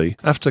exactly.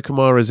 After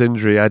Kamara's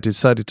injury, I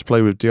decided to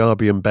play with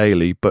Diaby and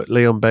Bailey, but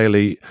Leon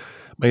Bailey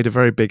made a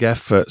very big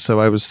effort, so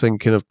I was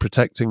thinking of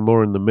protecting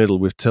more in the middle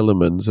with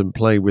Tielemans and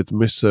play with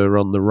Musa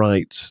on the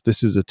right.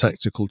 This is a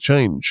tactical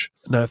change.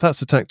 Now, if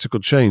that's a tactical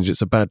change,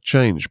 it's a bad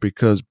change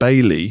because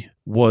Bailey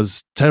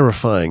was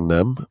terrifying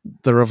them.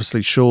 They're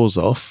obviously Shaw's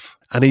off,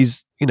 and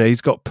he's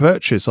got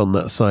purchase on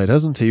that side,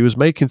 hasn't he? He was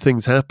making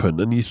things happen,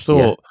 and you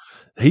thought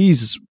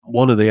he's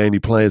one of the only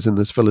players in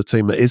this Villa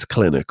team that is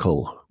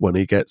clinical when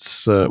he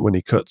cuts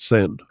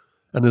in.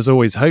 And there's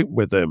always hope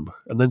with him.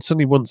 And then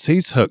suddenly once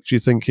he's hooked, you're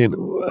thinking,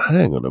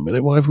 hang on a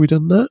minute, why have we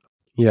done that?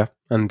 Yeah,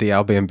 and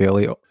Diaby and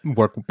Bailey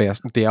work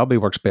best.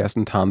 Diaby works best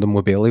in tandem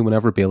with Bailey.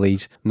 Whenever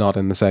Bailey's not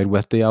in the side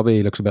with Diaby,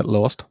 he looks a bit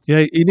lost.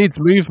 Yeah, he needs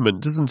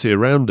movement, doesn't he,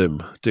 around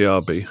him,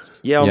 Diaby?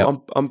 Yeah,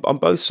 on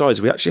both sides.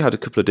 We actually had a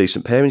couple of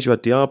decent pairings. You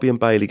had Diaby and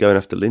Bailey going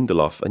after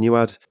Lindelof, and you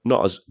had,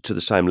 not as to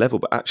the same level,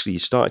 but actually you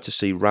started to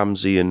see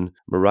Ramsey and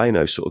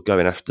Moreno sort of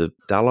going after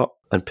Dalot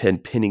and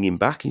pinning him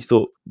back. And you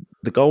thought,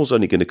 the goal's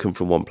only going to come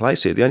from one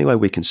place here. The only way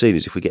we can see it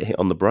is if we get hit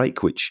on the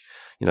break, which,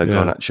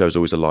 Garnacho is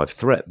always a live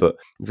threat. But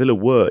Villa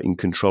were in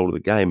control of the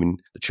game and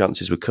the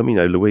chances were coming.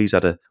 Luiz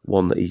had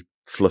one that he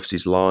fluffs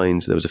his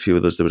lines. There was a few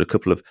others. There were a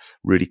couple of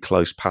really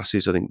close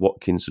passes. I think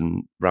Watkins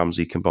and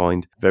Ramsey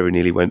combined very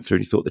nearly went through.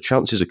 And you thought the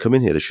chances are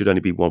coming here. There should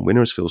only be one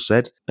winner, as Phil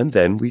said. And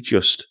then we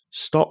just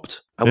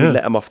stopped. and we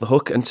let them off the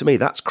hook. And to me,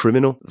 that's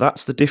criminal.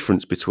 That's the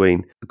difference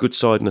between a good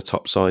side and a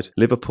top side.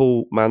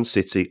 Liverpool, Man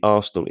City,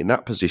 Arsenal, in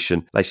that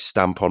position, they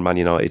stamp on Man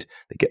United.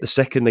 They get the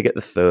second, they get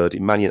the third.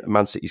 In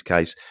Man City's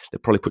case, they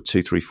probably put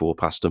 2, 3, 4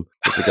 past them.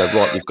 They go,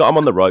 right, you've got them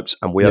on the ropes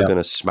and we are going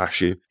to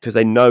smash you, because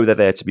they know they're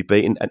there to be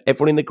beaten. And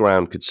everyone in the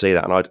ground could see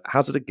that. And I'd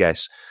hazard a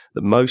guess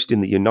that most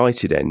in the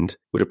United end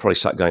would have probably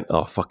sat going,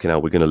 oh, fucking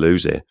hell, we're going to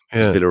lose here.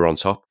 Villa are on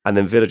top. And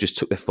then Villa just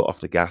took their foot off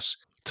the gas.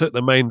 Took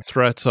the main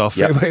threat off.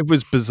 Yep. It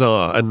was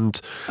bizarre.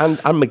 And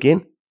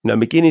McGinn.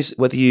 McGinn is,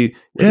 whether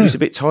he's a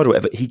bit tired or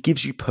whatever, he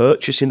gives you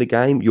purchase in the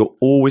game. You're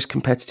always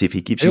competitive. He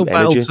gives you energy.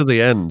 He'll battle to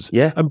the end.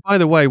 Yeah. And by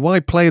the way, why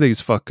play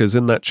these fuckers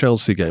in that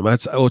Chelsea game?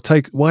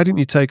 Why didn't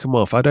you take them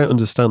off? I don't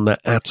understand that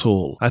at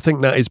all. I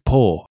think that is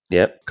poor.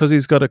 Yeah, because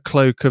he's got a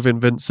cloak of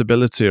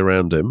invincibility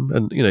around him,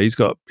 and he's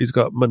got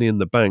money in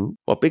the bank.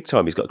 Well, big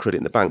time, he's got credit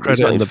in the bank. He's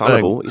not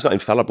infallible. He's not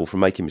infallible from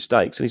making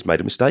mistakes, and he's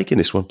made a mistake in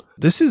this one.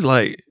 This is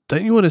like,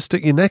 don't you want to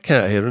stick your neck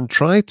out here and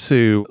try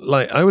to,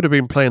 like, I would have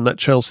been playing that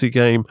Chelsea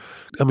game.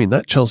 I mean,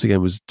 that Chelsea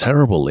game was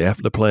terrible.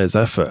 The players'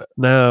 effort.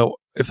 Now,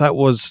 if that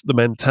was the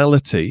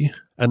mentality.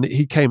 And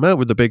he came out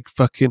with the big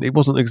fucking, it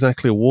wasn't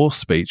exactly a war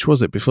speech,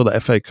 was it? Before the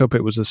FA Cup,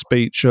 it was a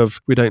speech of,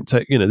 we don't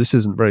take, this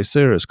isn't very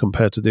serious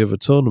compared to the other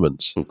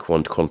tournaments. And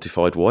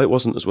quantified why it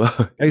wasn't as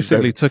well.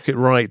 Basically took it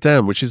right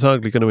down, which is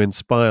hardly going to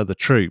inspire the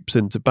troops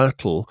into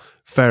battle.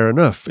 Fair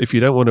enough. If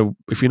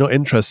you're not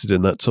interested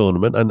in that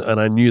tournament, and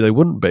I knew they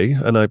wouldn't be,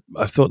 and I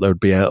thought they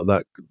would be out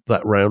of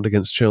that round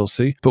against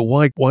Chelsea. But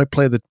why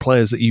play the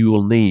players that you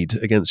will need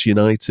against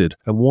United?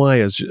 And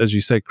why, as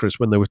you say, Chris,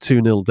 when they were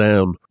 2-0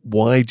 down,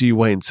 why do you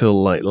wait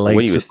until late?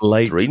 When you were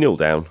 3-0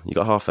 down, you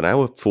got half an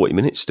hour, 40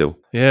 minutes still.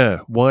 Yeah.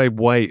 Why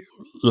wait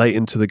late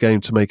into the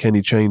game to make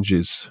any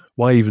changes?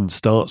 Why even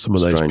start some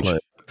of those players?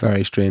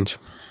 Very strange.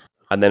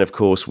 And then, of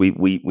course, we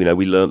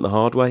learnt the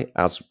hard way,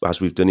 as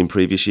we've done in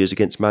previous years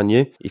against Man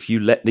U. If you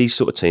let these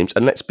sort of teams,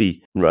 and let's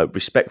be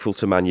respectful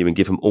to Man U and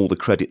give them all the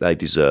credit they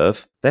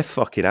deserve, they're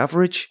fucking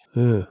average.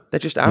 Yeah. They're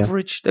just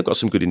average. Yeah. They've got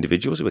some good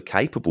individuals who are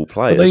capable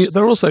players.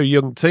 They're also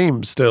young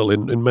teams still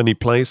in many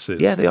places.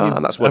 Yeah, they are,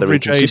 and that's why they're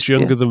inconsistent. Average age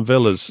younger than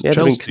Villa's. Yeah,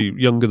 Chelsea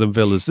younger than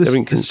Villa's. This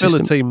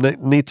Villa team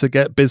need to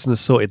get business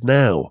sorted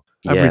now.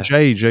 Average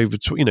age over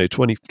 20,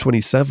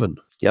 27.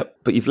 Yep,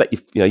 but you've let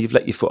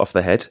your foot off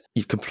the head.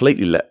 You've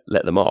completely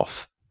let them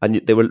off,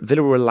 and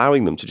Villa were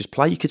allowing them to just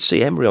play. You could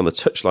see Emery on the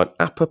touchline,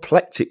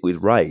 apoplectic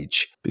with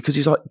rage, because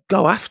he's like,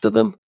 go after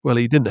them. Well,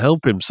 he didn't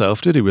help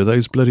himself, did he, with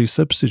those bloody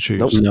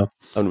substitutes? No.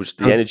 And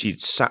the energy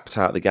sapped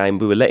out of the game.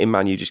 We were letting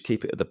Man U just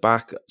keep it at the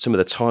back. Some of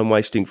the time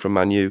wasting from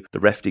Man U,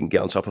 the ref didn't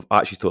get on top of. I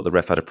actually thought the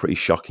ref had a pretty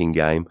shocking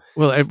game.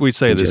 Well, we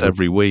say this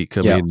every week.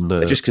 I mean,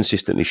 they're just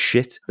consistently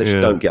shit. They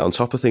just don't get on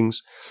top of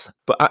things.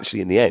 But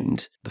actually, in the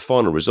end, the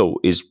final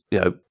result is,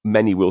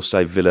 many will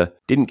say Villa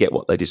didn't get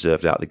what they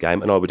deserved out of the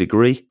game, and I would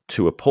agree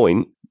to a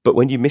point. But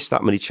when you miss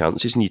that many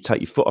chances and you take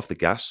your foot off the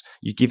gas,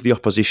 you give the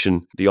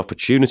opposition the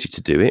opportunity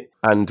to do it.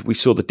 And we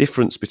saw the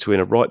difference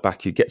between a right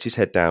back who gets his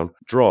head down,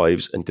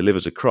 drives and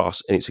delivers a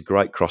cross, and it's a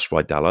great cross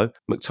by Dalot.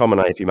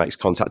 McTominay, if he makes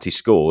contact, he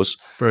scores.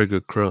 Very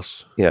good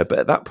cross. But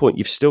at that point,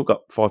 you've still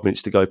got 5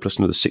 minutes to go plus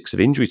another 6 of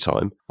injury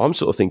time. I'm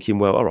sort of thinking,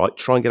 well, all right,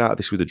 try and get out of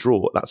this with a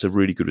draw. That's a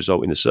really good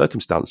result in the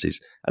circumstances.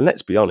 And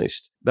let's be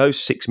honest,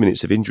 those 6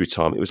 minutes of injury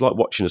time, it was like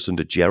watching us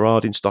under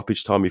Gerrard in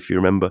stoppage time, if you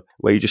remember,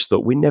 where you just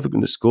thought, we're never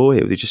going to score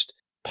here. They just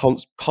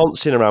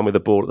pouncing around with the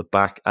ball at the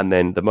back, and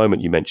then the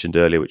moment you mentioned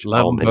earlier, which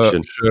Lambert, Paul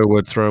mentioned,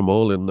 Sherwood, throw them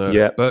all in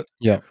there. But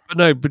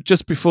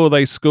just before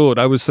they scored,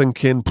 I was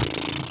thinking,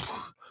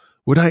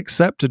 would I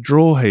accept a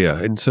draw here?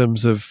 In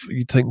terms of,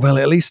 you think, well,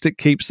 at least it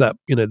keeps that,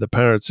 the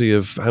parity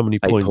of how many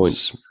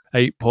points.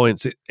 8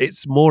 points.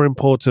 It's more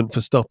important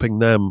for stopping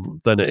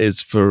them than it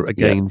is for a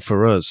gain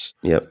for us.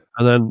 Yep.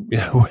 And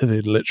then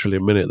within literally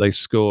a minute they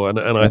score, and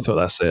I thought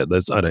that's it.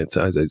 I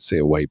don't see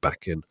a way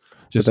back in.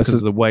 Just because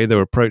of the way they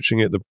were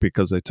approaching it,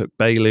 because they took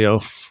Bailey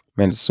off.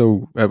 I mean,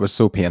 it was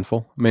so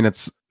painful. I mean,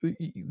 it's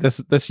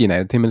this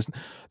United team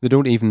they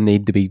don't even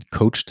need to be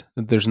coached.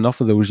 There's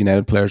enough of those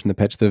United players in the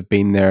pitch that have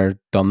been there,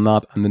 done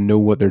that, and they know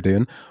what they're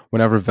doing.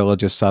 Whenever Villa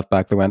just sat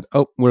back, they went,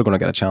 "Oh, we're going to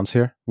get a chance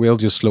here. We'll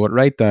just slow it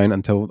right down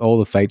until all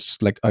the fights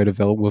out of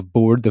Villa. We've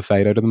bored the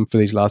fight out of them for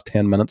these last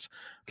 10 minutes.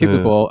 Keep the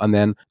ball, and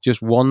then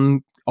just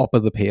one up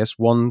of the pace,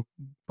 one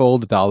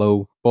ball to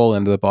Dalot, ball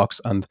into the box,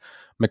 and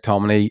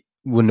McTominay."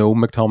 We know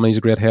McTominay's a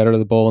great header of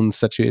the ball in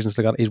situations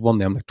like that. He's won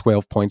them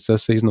 12 points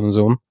this season on his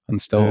own, and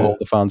still all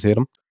the fans hate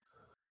him.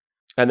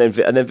 And then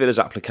Villa's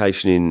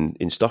application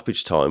in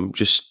stoppage time,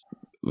 just,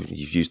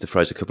 you've used the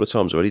phrase a couple of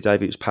times already,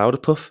 David, it was powder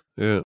puff.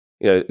 Yeah.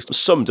 It's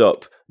summed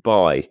up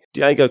by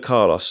Diego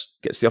Carlos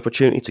gets the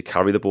opportunity to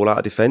carry the ball out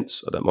of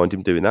defence. I don't mind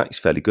him doing that. He's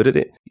fairly good at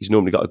it. He's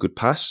normally got a good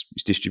pass.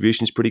 His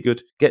distribution is pretty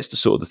good. Gets to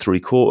sort of the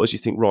 3/4. You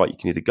think, right, you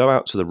can either go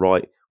out to the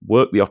right,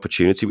 work the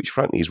opportunity, which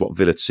frankly is what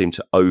Villa seem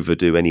to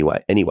overdo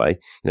anyway.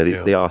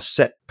 They are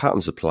set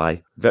patterns of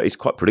play. It's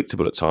quite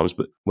predictable at times,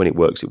 but when it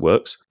works, it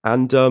works.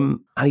 And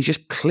he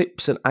just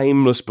clips an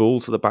aimless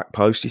ball to the back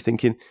post. You're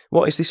thinking,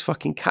 what is this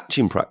fucking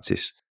catching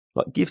practice?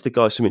 Like, give the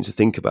guy something to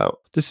think about.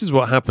 This is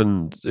what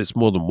happened. It's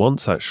more than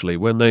once, actually,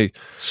 when they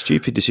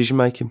stupid decision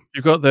making.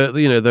 You've got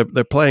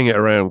they're playing it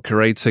around,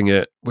 curating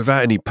it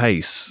without any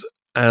pace,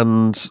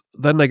 and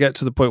then they get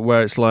to the point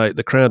where it's like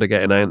the crowd are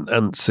getting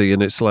antsy,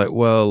 and it's like,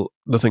 well,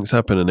 nothing's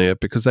happening here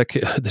because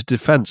the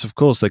defense, of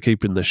course, they're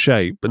keeping the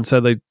shape, and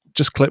so they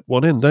just clip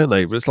one in, don't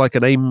they? It's like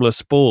an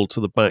aimless ball to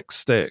the back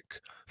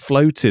stick.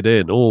 Floated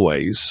in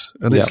always,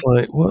 and it's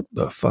like, what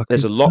the fuck?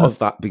 There's a lot of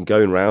that been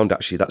going around,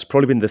 actually. That's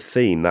probably been the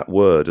theme, that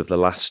word, of the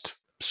last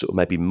sort of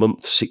maybe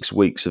month, 6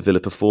 weeks of Villa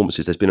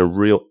performances. There's been a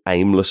real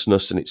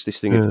aimlessness, and it's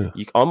this thing of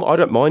I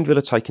don't mind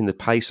Villa taking the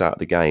pace out of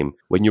the game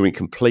when you're in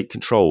complete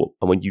control,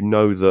 and when you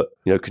know that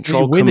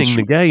control winning comes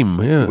the game,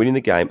 winning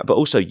the game, but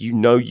also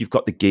you've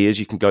got the gears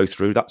you can go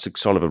through. That's a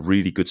sign of a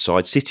really good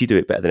side. City do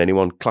it better than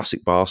anyone.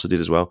 Classic Barca did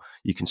as well.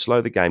 You can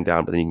slow the game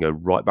down, but then you can go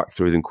right back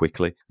through them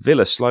quickly.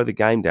 Villa slow the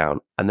game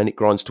down, and then it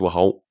grinds to a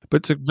halt.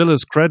 But to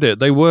Villa's credit,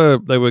 they were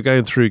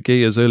going through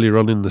gears earlier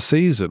on in the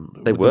season.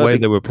 They were the way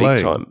they were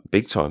playing,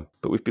 big time.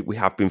 But we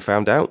have been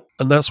found out,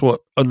 and that's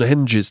what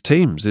unhinges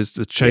teams, is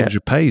the change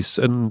of pace.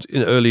 And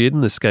early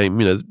in this game,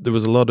 there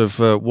was a lot of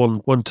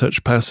one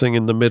touch passing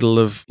in the middle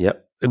of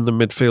in the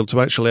midfield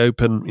to actually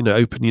open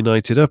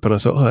United up. And I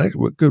thought, oh,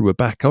 we're good, we're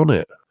back on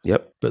it.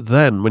 Yep. But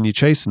then when you're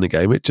chasing the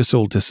game, it just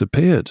all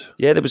disappeared.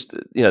 Yeah, there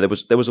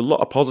was a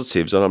lot of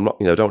positives, and I'm not,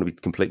 don't want to be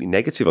completely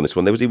negative on this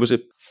one. It was a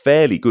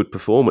fairly good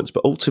performance,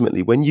 but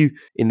ultimately, when you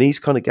in these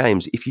kind of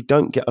games, if you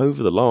don't get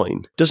over the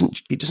line,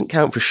 it doesn't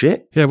count for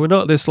shit. Yeah, we're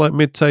not this like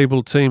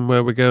mid-table team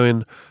where we're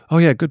going, oh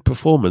yeah, good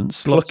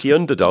performance, lucky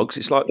underdogs.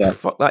 It's like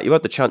fuck that. You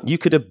had the chance. You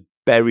could have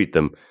buried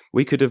them.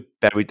 We could have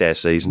buried their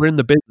season. We're in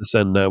the business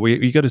end now.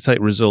 You got to take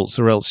results,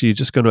 or else you're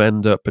just going to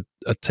end up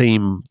a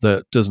team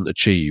that doesn't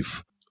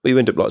achieve. We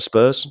end up like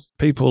Spurs.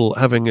 People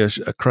having a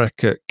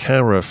crack at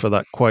Cara for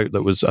that quote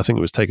that was, I think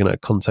it was taken out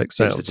of context.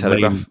 Out of the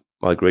Telegraph.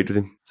 I agreed with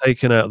him.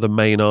 Taken out of the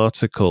main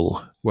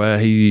article where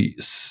he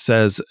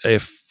says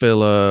if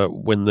Villa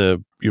win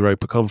the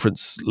Europa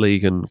Conference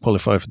League and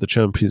qualify for the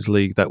Champions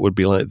League, that would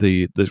be like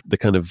the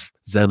kind of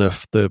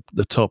zenith, the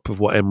top of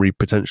what Emery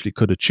potentially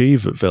could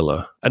achieve at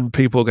Villa. And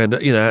people are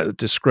going,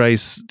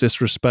 disgrace,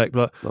 disrespect.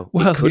 But,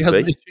 well, he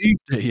hasn't achieved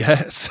it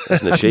yet. He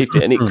hasn't achieved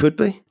it, and it could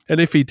be. And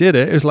if he did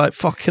it was like,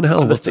 fucking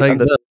hell, we'll take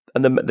that.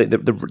 And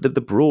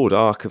the broad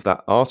arc of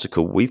that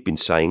article, we've been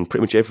saying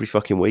pretty much every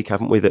fucking week,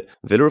 haven't we, that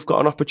Villa have got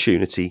an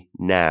opportunity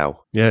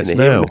now. Yeah, it's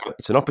now.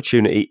 It's an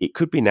opportunity. It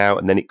could be now,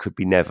 and then it could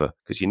be never.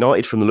 Because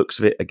United, from the looks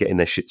of it, are getting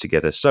their shit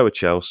together. So are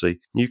Chelsea.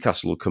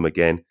 Newcastle will come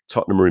again.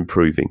 Tottenham are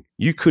improving.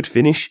 You could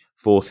finish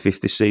 4th,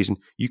 5th this season.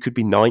 You could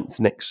be 9th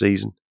next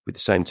season with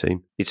the same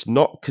team. It's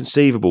not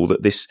conceivable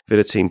that this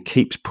Villa team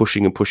keeps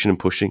pushing and pushing and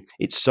pushing.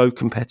 It's so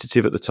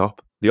competitive at the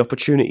top. The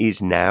opportunity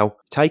is now.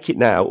 Take it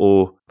now,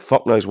 or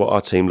fuck knows what our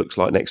team looks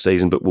like next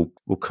season, but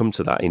we'll come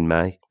to that in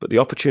May. But the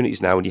opportunity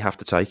is now, and you have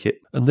to take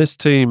it. And this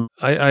team,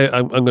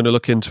 I'm going to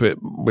look into it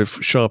with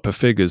sharper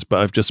figures,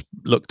 but I've just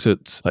looked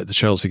at like the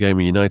Chelsea game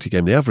and United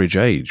game. The average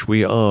age,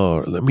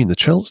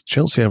 the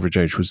Chelsea average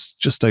age was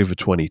just over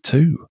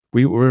 22.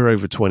 We were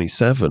over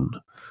 27.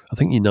 I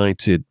think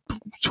United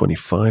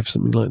 25,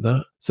 something like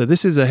that. So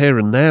this is a here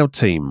and now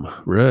team,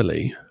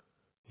 really.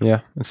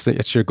 Yeah,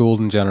 it's your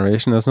golden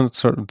generation, isn't it?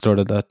 Sort of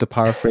to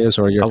paraphrase,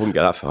 or your I wouldn't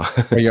go that far.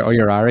 or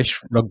your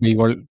Irish Rugby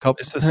World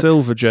Cup. It's the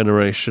silver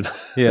generation.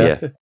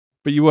 Yeah.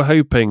 But you were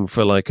hoping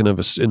for like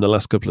another, in the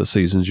last couple of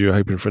seasons, you were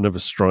hoping for another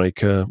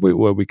striker.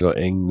 We got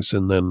Ings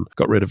and then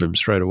got rid of him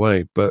straight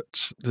away.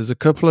 But there's a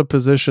couple of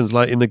positions,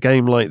 like in a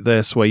game like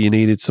this, where you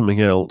needed something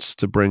else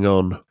to bring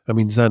on. I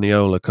mean,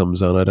 Zaniolo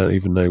comes on. I don't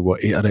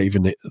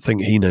even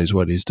think he knows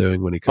what he's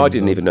doing when he comes on. I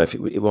didn't even know if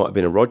it might have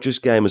been a Rodgers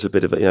game as a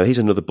bit of a, he's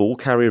another ball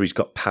carrier. He's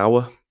got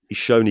power. He's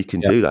shown he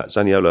can do that.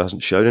 Zaniolo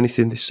hasn't shown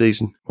anything this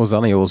season. Well,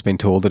 Zaniolo's been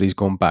told that he's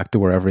going back to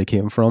wherever he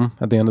came from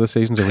at the end of the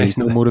season, so he's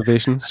no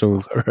motivation. So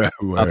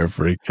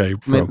wherever he came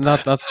from. I mean,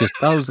 that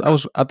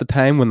was at the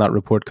time when that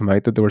report came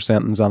out that they were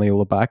sending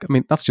Zaniolo back. I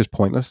mean, that's just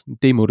pointless.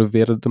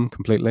 Demotivated them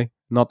completely.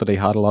 Not that he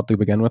had a lot to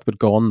begin with, but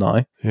gone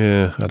now.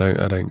 Yeah, I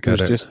don't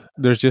get it.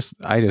 I just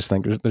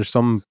think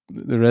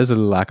there is a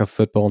lack of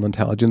football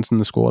intelligence in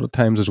the squad at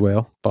times as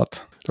well.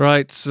 But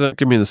right,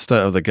 give me the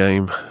start of the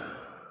game.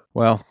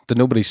 Well, to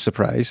nobody's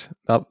surprise,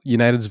 that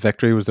United's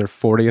victory was their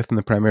 40th in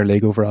the Premier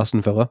League over Aston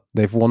Villa.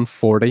 They've won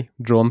 40,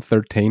 drawn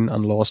 13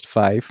 and lost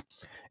 5,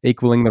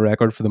 equalling the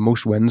record for the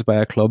most wins by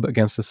a club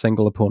against a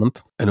single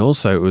opponent. And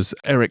also, it was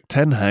Erik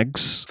ten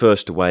Hag's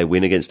first away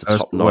win against the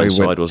top 9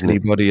 side, wasn't it?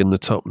 Anybody in the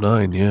top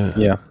 9, yeah.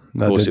 Yeah.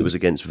 Of course, it was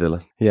against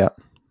Villa. Yeah.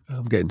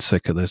 I'm getting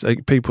sick of this.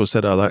 People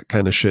said, that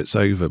kind of shit's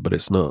over, but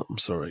it's not. I'm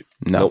sorry.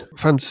 No.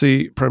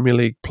 Fancy Premier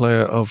League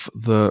player of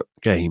the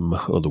game,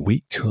 or the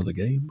week, or the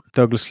game?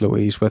 Douglas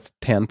Luiz with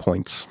 10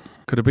 points.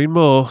 Could have been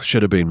more.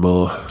 Should have been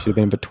more. Should have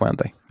been about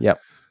 20. Yep.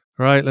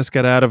 Right, let's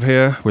get out of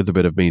here with a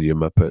bit of Media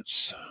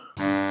Muppets.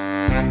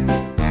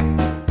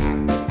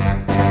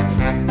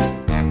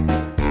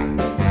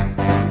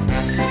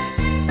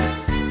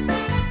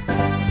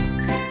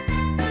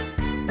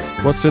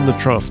 What's in the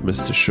trough,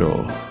 Mr.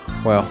 Shaw?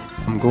 Well,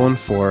 I'm going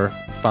for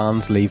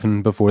fans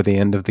leaving before the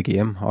end of the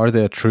game? Are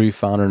they a true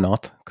fan or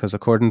not? Because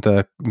according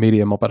to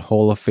Media Muppet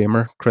Hall of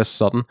Famer Chris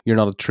Sutton, you're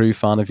not a true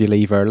fan if you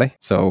leave early.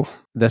 So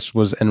this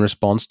was in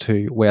response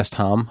to West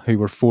Ham, who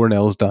were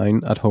 4-0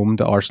 down at home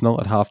to Arsenal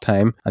at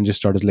half-time and just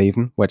started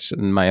leaving, which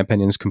in my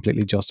opinion is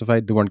completely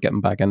justified. They weren't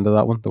getting back into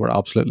that one. They were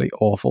absolutely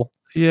awful.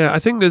 Yeah, I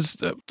think there's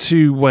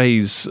two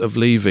ways of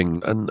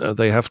leaving, and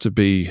they have to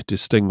be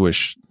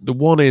distinguished. The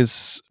one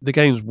is the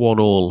game's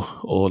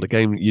 1-1, or the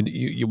game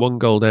you 1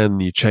 goal down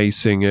and you're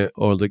chasing it,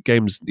 or the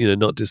game's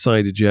not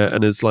decided yet,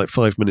 and there's like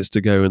 5 minutes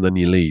to go, and then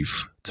you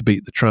leave to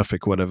beat the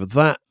traffic, or whatever.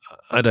 That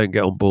I don't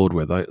get on board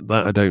with.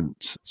 I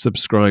don't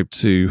subscribe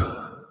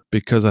to,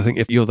 because I think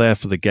if you're there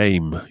for the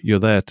game, you're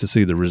there to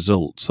see the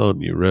results,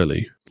 aren't you?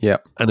 Really. Yeah.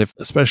 And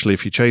especially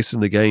if you're chasing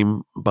the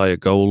game by a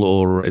goal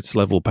or it's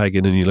level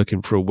pegging and you're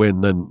looking for a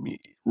win, then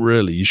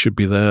really you should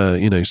be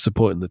there,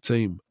 supporting the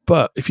team.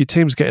 But if your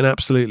team's getting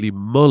absolutely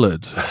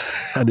mullered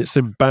and it's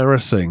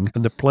embarrassing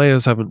and the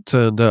players haven't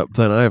turned up,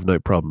 then I have no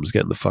problems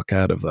getting the fuck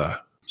out of there.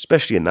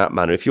 Especially in that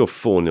manner, if you're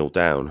 4-0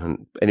 down,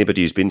 and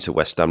anybody who's been to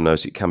West Ham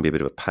knows it can be a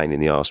bit of a pain in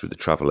the arse with the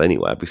travel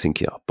anyway, I'd be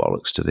thinking,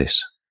 bollocks to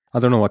this. I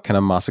don't know what kind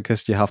of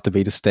masochist you have to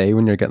be to stay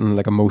when you're getting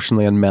like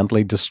emotionally and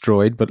mentally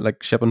destroyed, but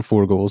like shipping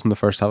 4 goals in the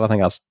first half, I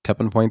think that's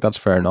tipping point. That's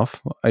fair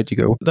enough. Out you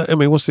go.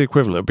 What's the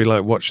equivalent? It'd be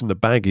like watching the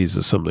Baggies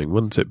or something,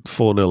 wouldn't it?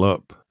 4-0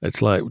 up.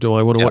 It's like, do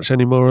I want to watch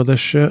any more of this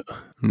shit?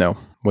 No,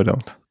 we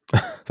don't.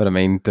 But I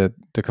mean, to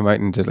come out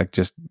and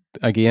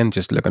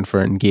just looking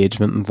for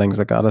engagement and things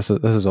like that, this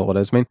is all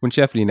it is. I mean, when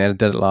Sheffield United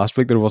did it last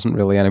week, there wasn't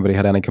really anybody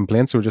had any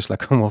complaints. So we're just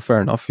like, oh, well,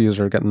 fair enough. You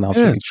are getting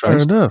absolutely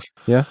trounced. Fair enough.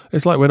 Yeah.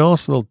 It's like when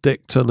Arsenal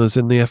dicked on us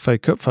in the FA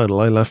Cup final.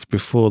 I left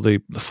before the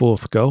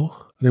 4th goal.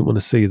 I didn't want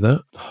to see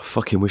that. Oh,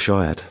 fucking wish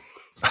I had.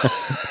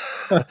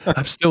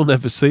 I've still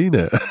never seen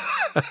it.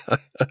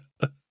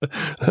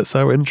 That's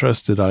how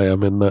interested I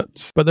am in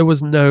that. But there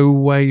was no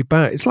way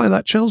back. It's like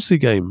that Chelsea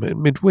game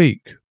in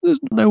midweek. There's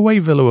no way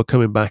Villa were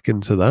coming back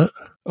into that.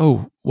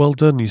 Oh, well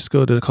done. You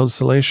scored a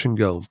consolation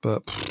goal.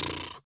 But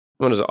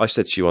well, as I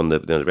said to you on the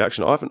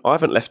reaction, I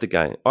haven't left a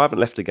game. I haven't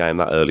left a game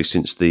that early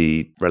since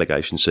the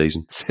relegation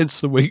season.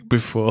 Since the week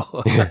before.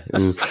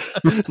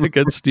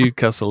 Against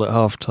Newcastle at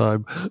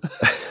half-time.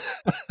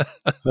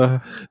 No,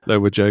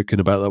 we're joking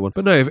about that one.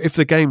 But no, if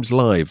the game's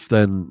live,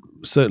 then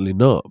certainly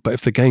not. But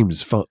if the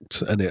game's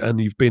fucked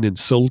and you've been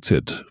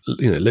insulted,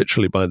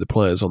 literally by the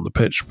players on the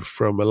pitch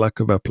from a lack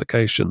of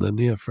application, then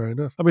yeah, fair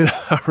enough. I mean,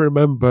 I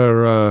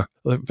remember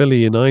Villa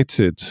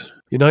United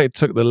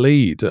took the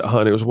lead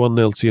and it was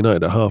 1-0 to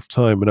United at half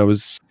time, and I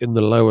was in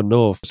the lower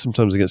north.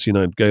 Sometimes against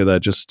United, go there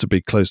just to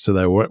be close to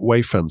their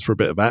away fans for a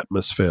bit of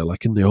atmosphere,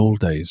 like in the old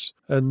days.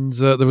 And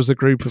there was a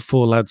group of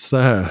 4 lads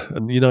there,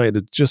 and United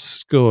had just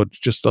scored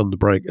just on the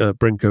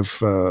brink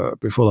of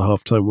before the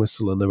half-time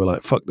whistle, and they were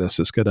like, fuck this,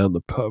 let's go down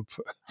the pub.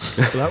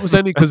 But that was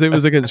only because it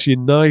was against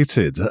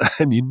United,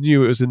 and you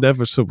knew it was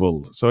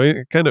inevitable. So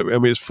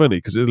it's funny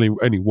because it's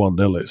only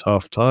 1-0, it's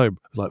half-time.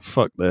 I was like,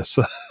 fuck this.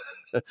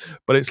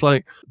 But it's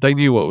like they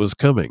knew what was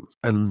coming,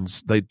 and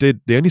they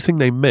did. The only thing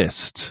they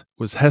missed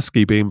was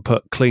Heskey being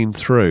put clean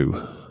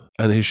through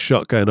and his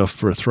shot going off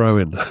for a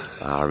throw-in.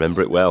 I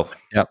remember it well.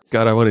 Yep.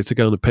 God, I wanted to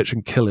go on the pitch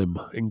and kill him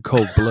in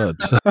cold blood.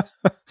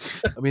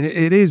 I mean,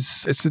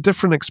 it's a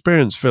different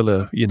experience,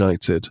 Villa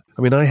United.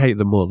 I mean, I hate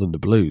them more than the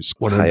Blues.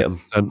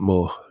 100%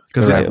 more.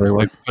 Because it's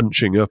like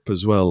punching up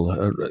as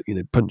well.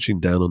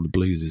 Punching down on the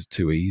Blues is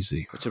too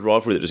easy. It's a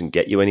rivalry that doesn't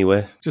get you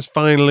anywhere. Just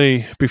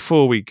finally,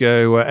 before we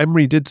go,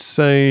 Emery did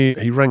say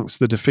he ranks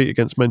the defeat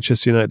against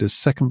Manchester United as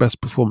second best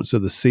performance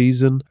of the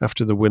season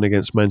after the win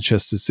against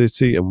Manchester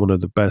City, and one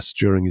of the best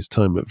during his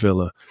time at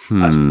Villa.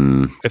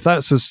 If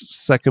that's his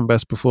second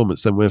best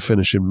performance, then we're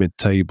finishing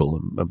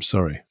mid-table. I'm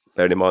sorry.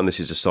 Bearing in mind, this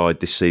is a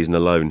side this season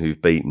alone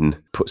who've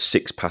put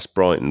 6 past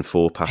Brighton,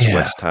 4 past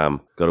West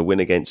Ham, got a win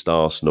against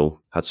Arsenal,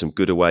 had some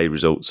good away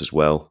results as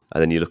well.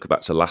 And then you look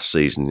back to last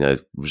season,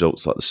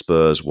 results like the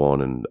Spurs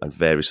one and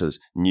various others,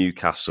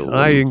 Newcastle.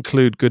 I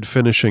include good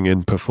finishing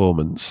in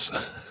performance.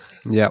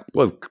 Yeah.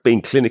 Well,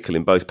 being clinical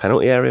in both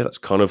penalty area, that's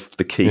kind of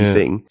the key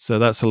thing. So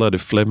that's a lot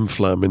of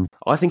flim-flam.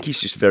 I think he's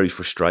just very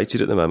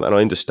frustrated at the moment, and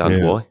I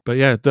understand why. But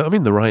yeah,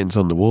 the writing's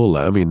on the wall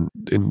there. I mean,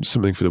 in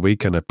something for the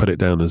weekend, I put it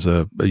down as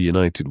a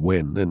United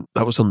win, and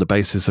that was on the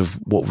basis of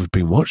what we've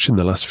been watching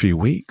the last few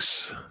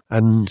weeks.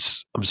 And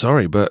I'm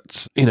sorry,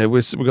 but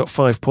we've got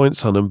 5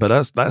 points on them,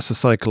 but that's a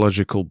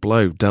psychological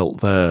blow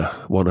dealt there,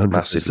 100%.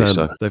 Massively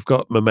so. They've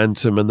got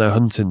momentum and they're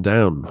hunting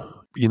down.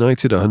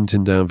 United are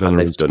hunting down Villa,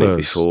 and they've done it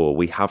before.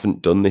 We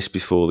haven't done this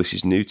before. This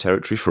is new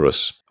territory for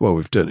us. Well,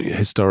 we've done it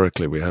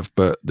historically, we have,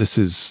 but this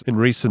is in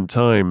recent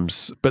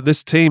times. But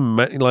this team,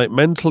 like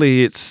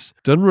mentally, it's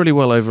done really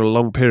well over a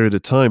long period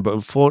of time. But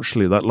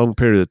unfortunately, that long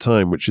period of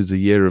time, which is the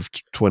year of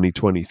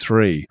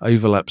 2023,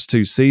 overlaps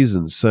 2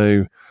 seasons.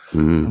 So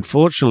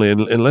unfortunately,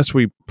 unless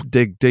we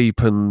dig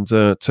deep and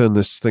turn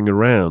this thing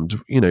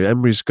around,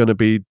 Emery's going to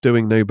be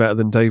doing no better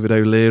than David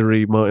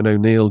O'Leary, Martin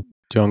O'Neill,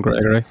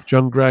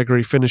 John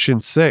Gregory finishing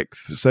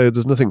 6th. So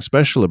there's nothing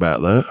special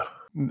about that.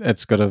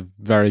 it's got a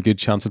very good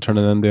chance of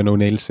turning into an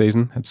O'Neill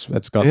season.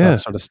 It's got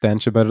that sort of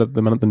stench about it at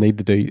the minute. They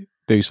need to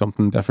do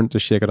something different to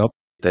shake it up.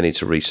 They need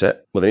to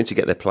reset. Well, they need to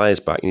get their players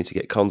back. You need to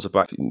get Konza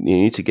back. You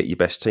need to get your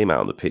best team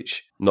out on the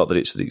pitch. Not that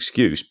it's the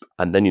excuse,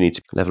 and then you need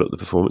to level up the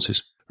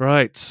performances.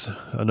 Right,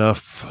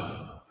 enough.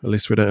 At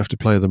least we don't have to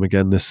play them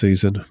again this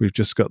season. We've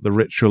just got the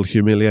ritual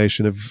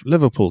humiliation of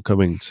Liverpool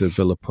coming to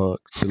Villa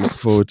Park to look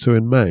forward to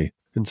in May,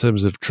 in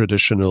terms of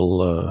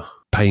traditional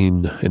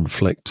pain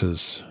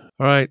inflictors.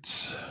 All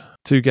right,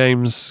 2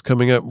 games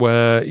coming up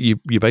where you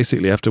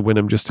basically have to win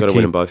them just to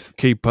win them both.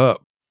 Keep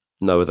up.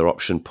 No other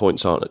option.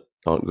 Points aren't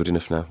good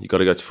enough now. You've got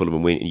to go to Fulham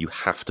and win, and you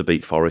have to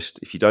beat Forest.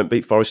 If you don't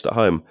beat Forest at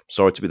home,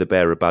 sorry to be the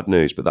bearer of bad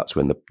news, but that's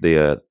when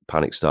the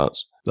panic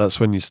starts.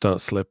 That's when you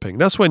start slipping.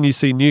 That's when you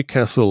see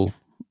Newcastle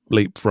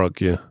leapfrog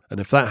you.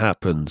 And if that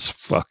happens,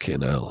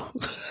 fucking hell.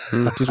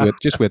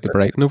 Just wait to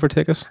Brighton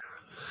overtake us.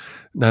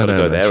 No,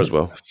 go there as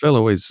well. Phil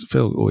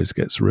always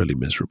gets really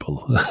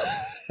miserable.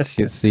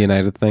 It's the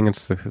United thing.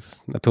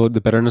 I told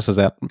the bitterness is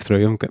out through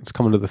him. It's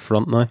coming to the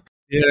front now.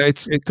 Yeah,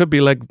 it could be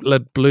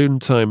lead balloon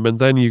time, and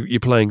then you're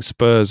playing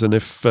Spurs, and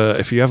if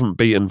you haven't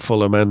beaten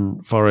Fulham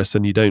and Forest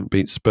and you don't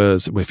beat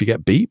Spurs, if you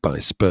get beat by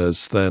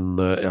Spurs, then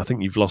I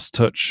think you've lost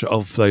touch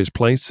of those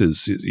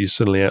places. You're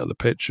suddenly out of the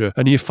picture,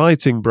 and you're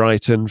fighting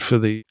Brighton for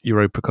the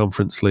Europa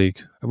Conference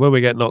League. And when we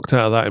get knocked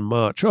out of that in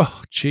March,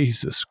 oh,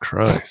 Jesus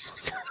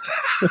Christ.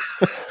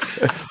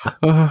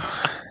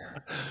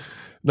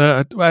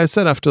 No, I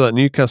said after that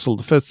Newcastle,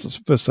 the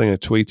first thing I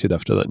tweeted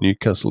after that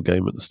Newcastle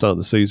game at the start of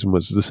the season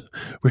was this: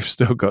 we've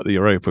still got the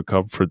Europa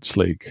Conference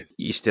League.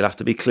 You still have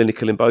to be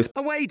clinical in both.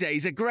 Away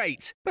days are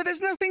great, but there's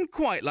nothing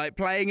quite like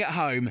playing at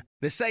home.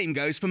 The same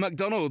goes for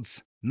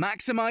McDonald's.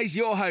 Maximise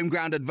your home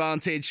ground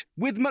advantage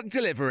with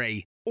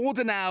McDelivery.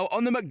 Order now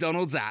on the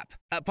McDonald's app.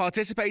 At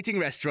participating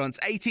restaurants,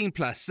 18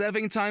 plus,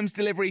 serving times,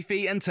 delivery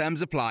fee and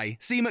terms apply.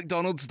 See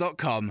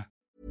mcdonalds.com.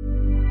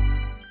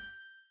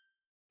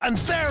 And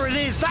there it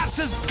is, that's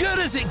as good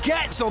as it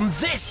gets on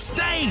this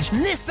stage.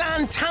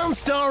 Nissan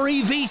Townstar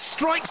EV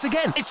strikes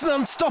again. It's an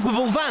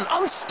unstoppable van,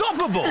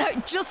 unstoppable.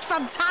 Look, just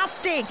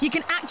fantastic. You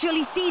can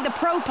actually see the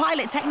Pro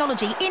Pilot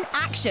technology in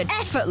action.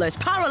 Effortless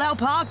parallel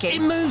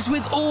parking. It moves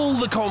with all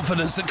the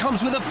confidence that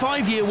comes with a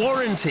 5-year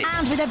warranty.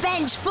 And with a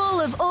bench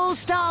full of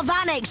all-star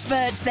van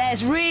experts,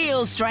 there's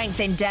real strength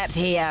in depth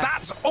here.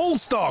 That's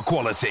all-star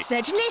quality.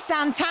 Search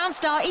Nissan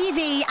Townstar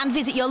EV and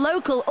visit your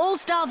local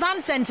all-star van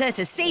centre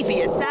to see for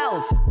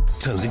yourself.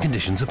 Terms and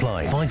conditions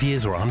apply. 5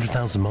 years or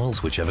 100,000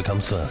 miles, whichever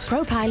comes first.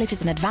 Pro Pilot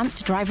is an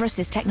advanced driver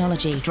assist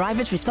technology.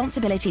 Driver's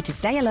responsibility to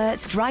stay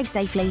alert, drive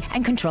safely,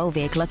 and control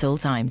vehicle at all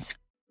times.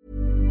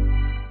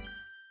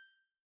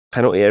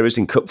 Penalty areas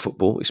in cup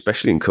football,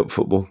 especially in cup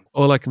football.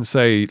 All I can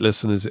say,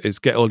 listeners, is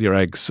get all your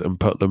eggs and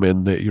put them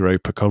in the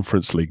Europa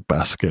Conference League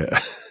basket.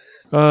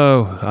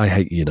 Oh, I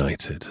hate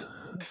United.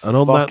 And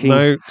on that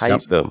note,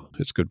 hate them.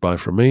 It's goodbye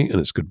from me and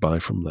it's goodbye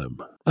from them.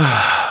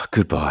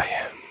 Goodbye.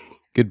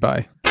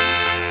 Goodbye.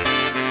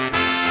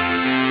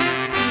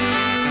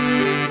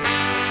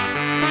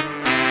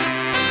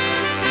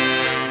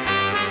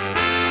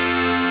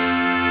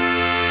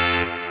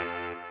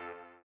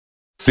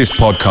 This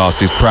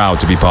podcast is proud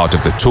to be part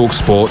of the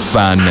TalkSport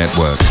Fan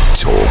Network.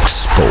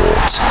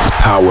 TalkSport.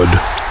 Powered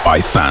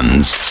by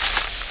fans.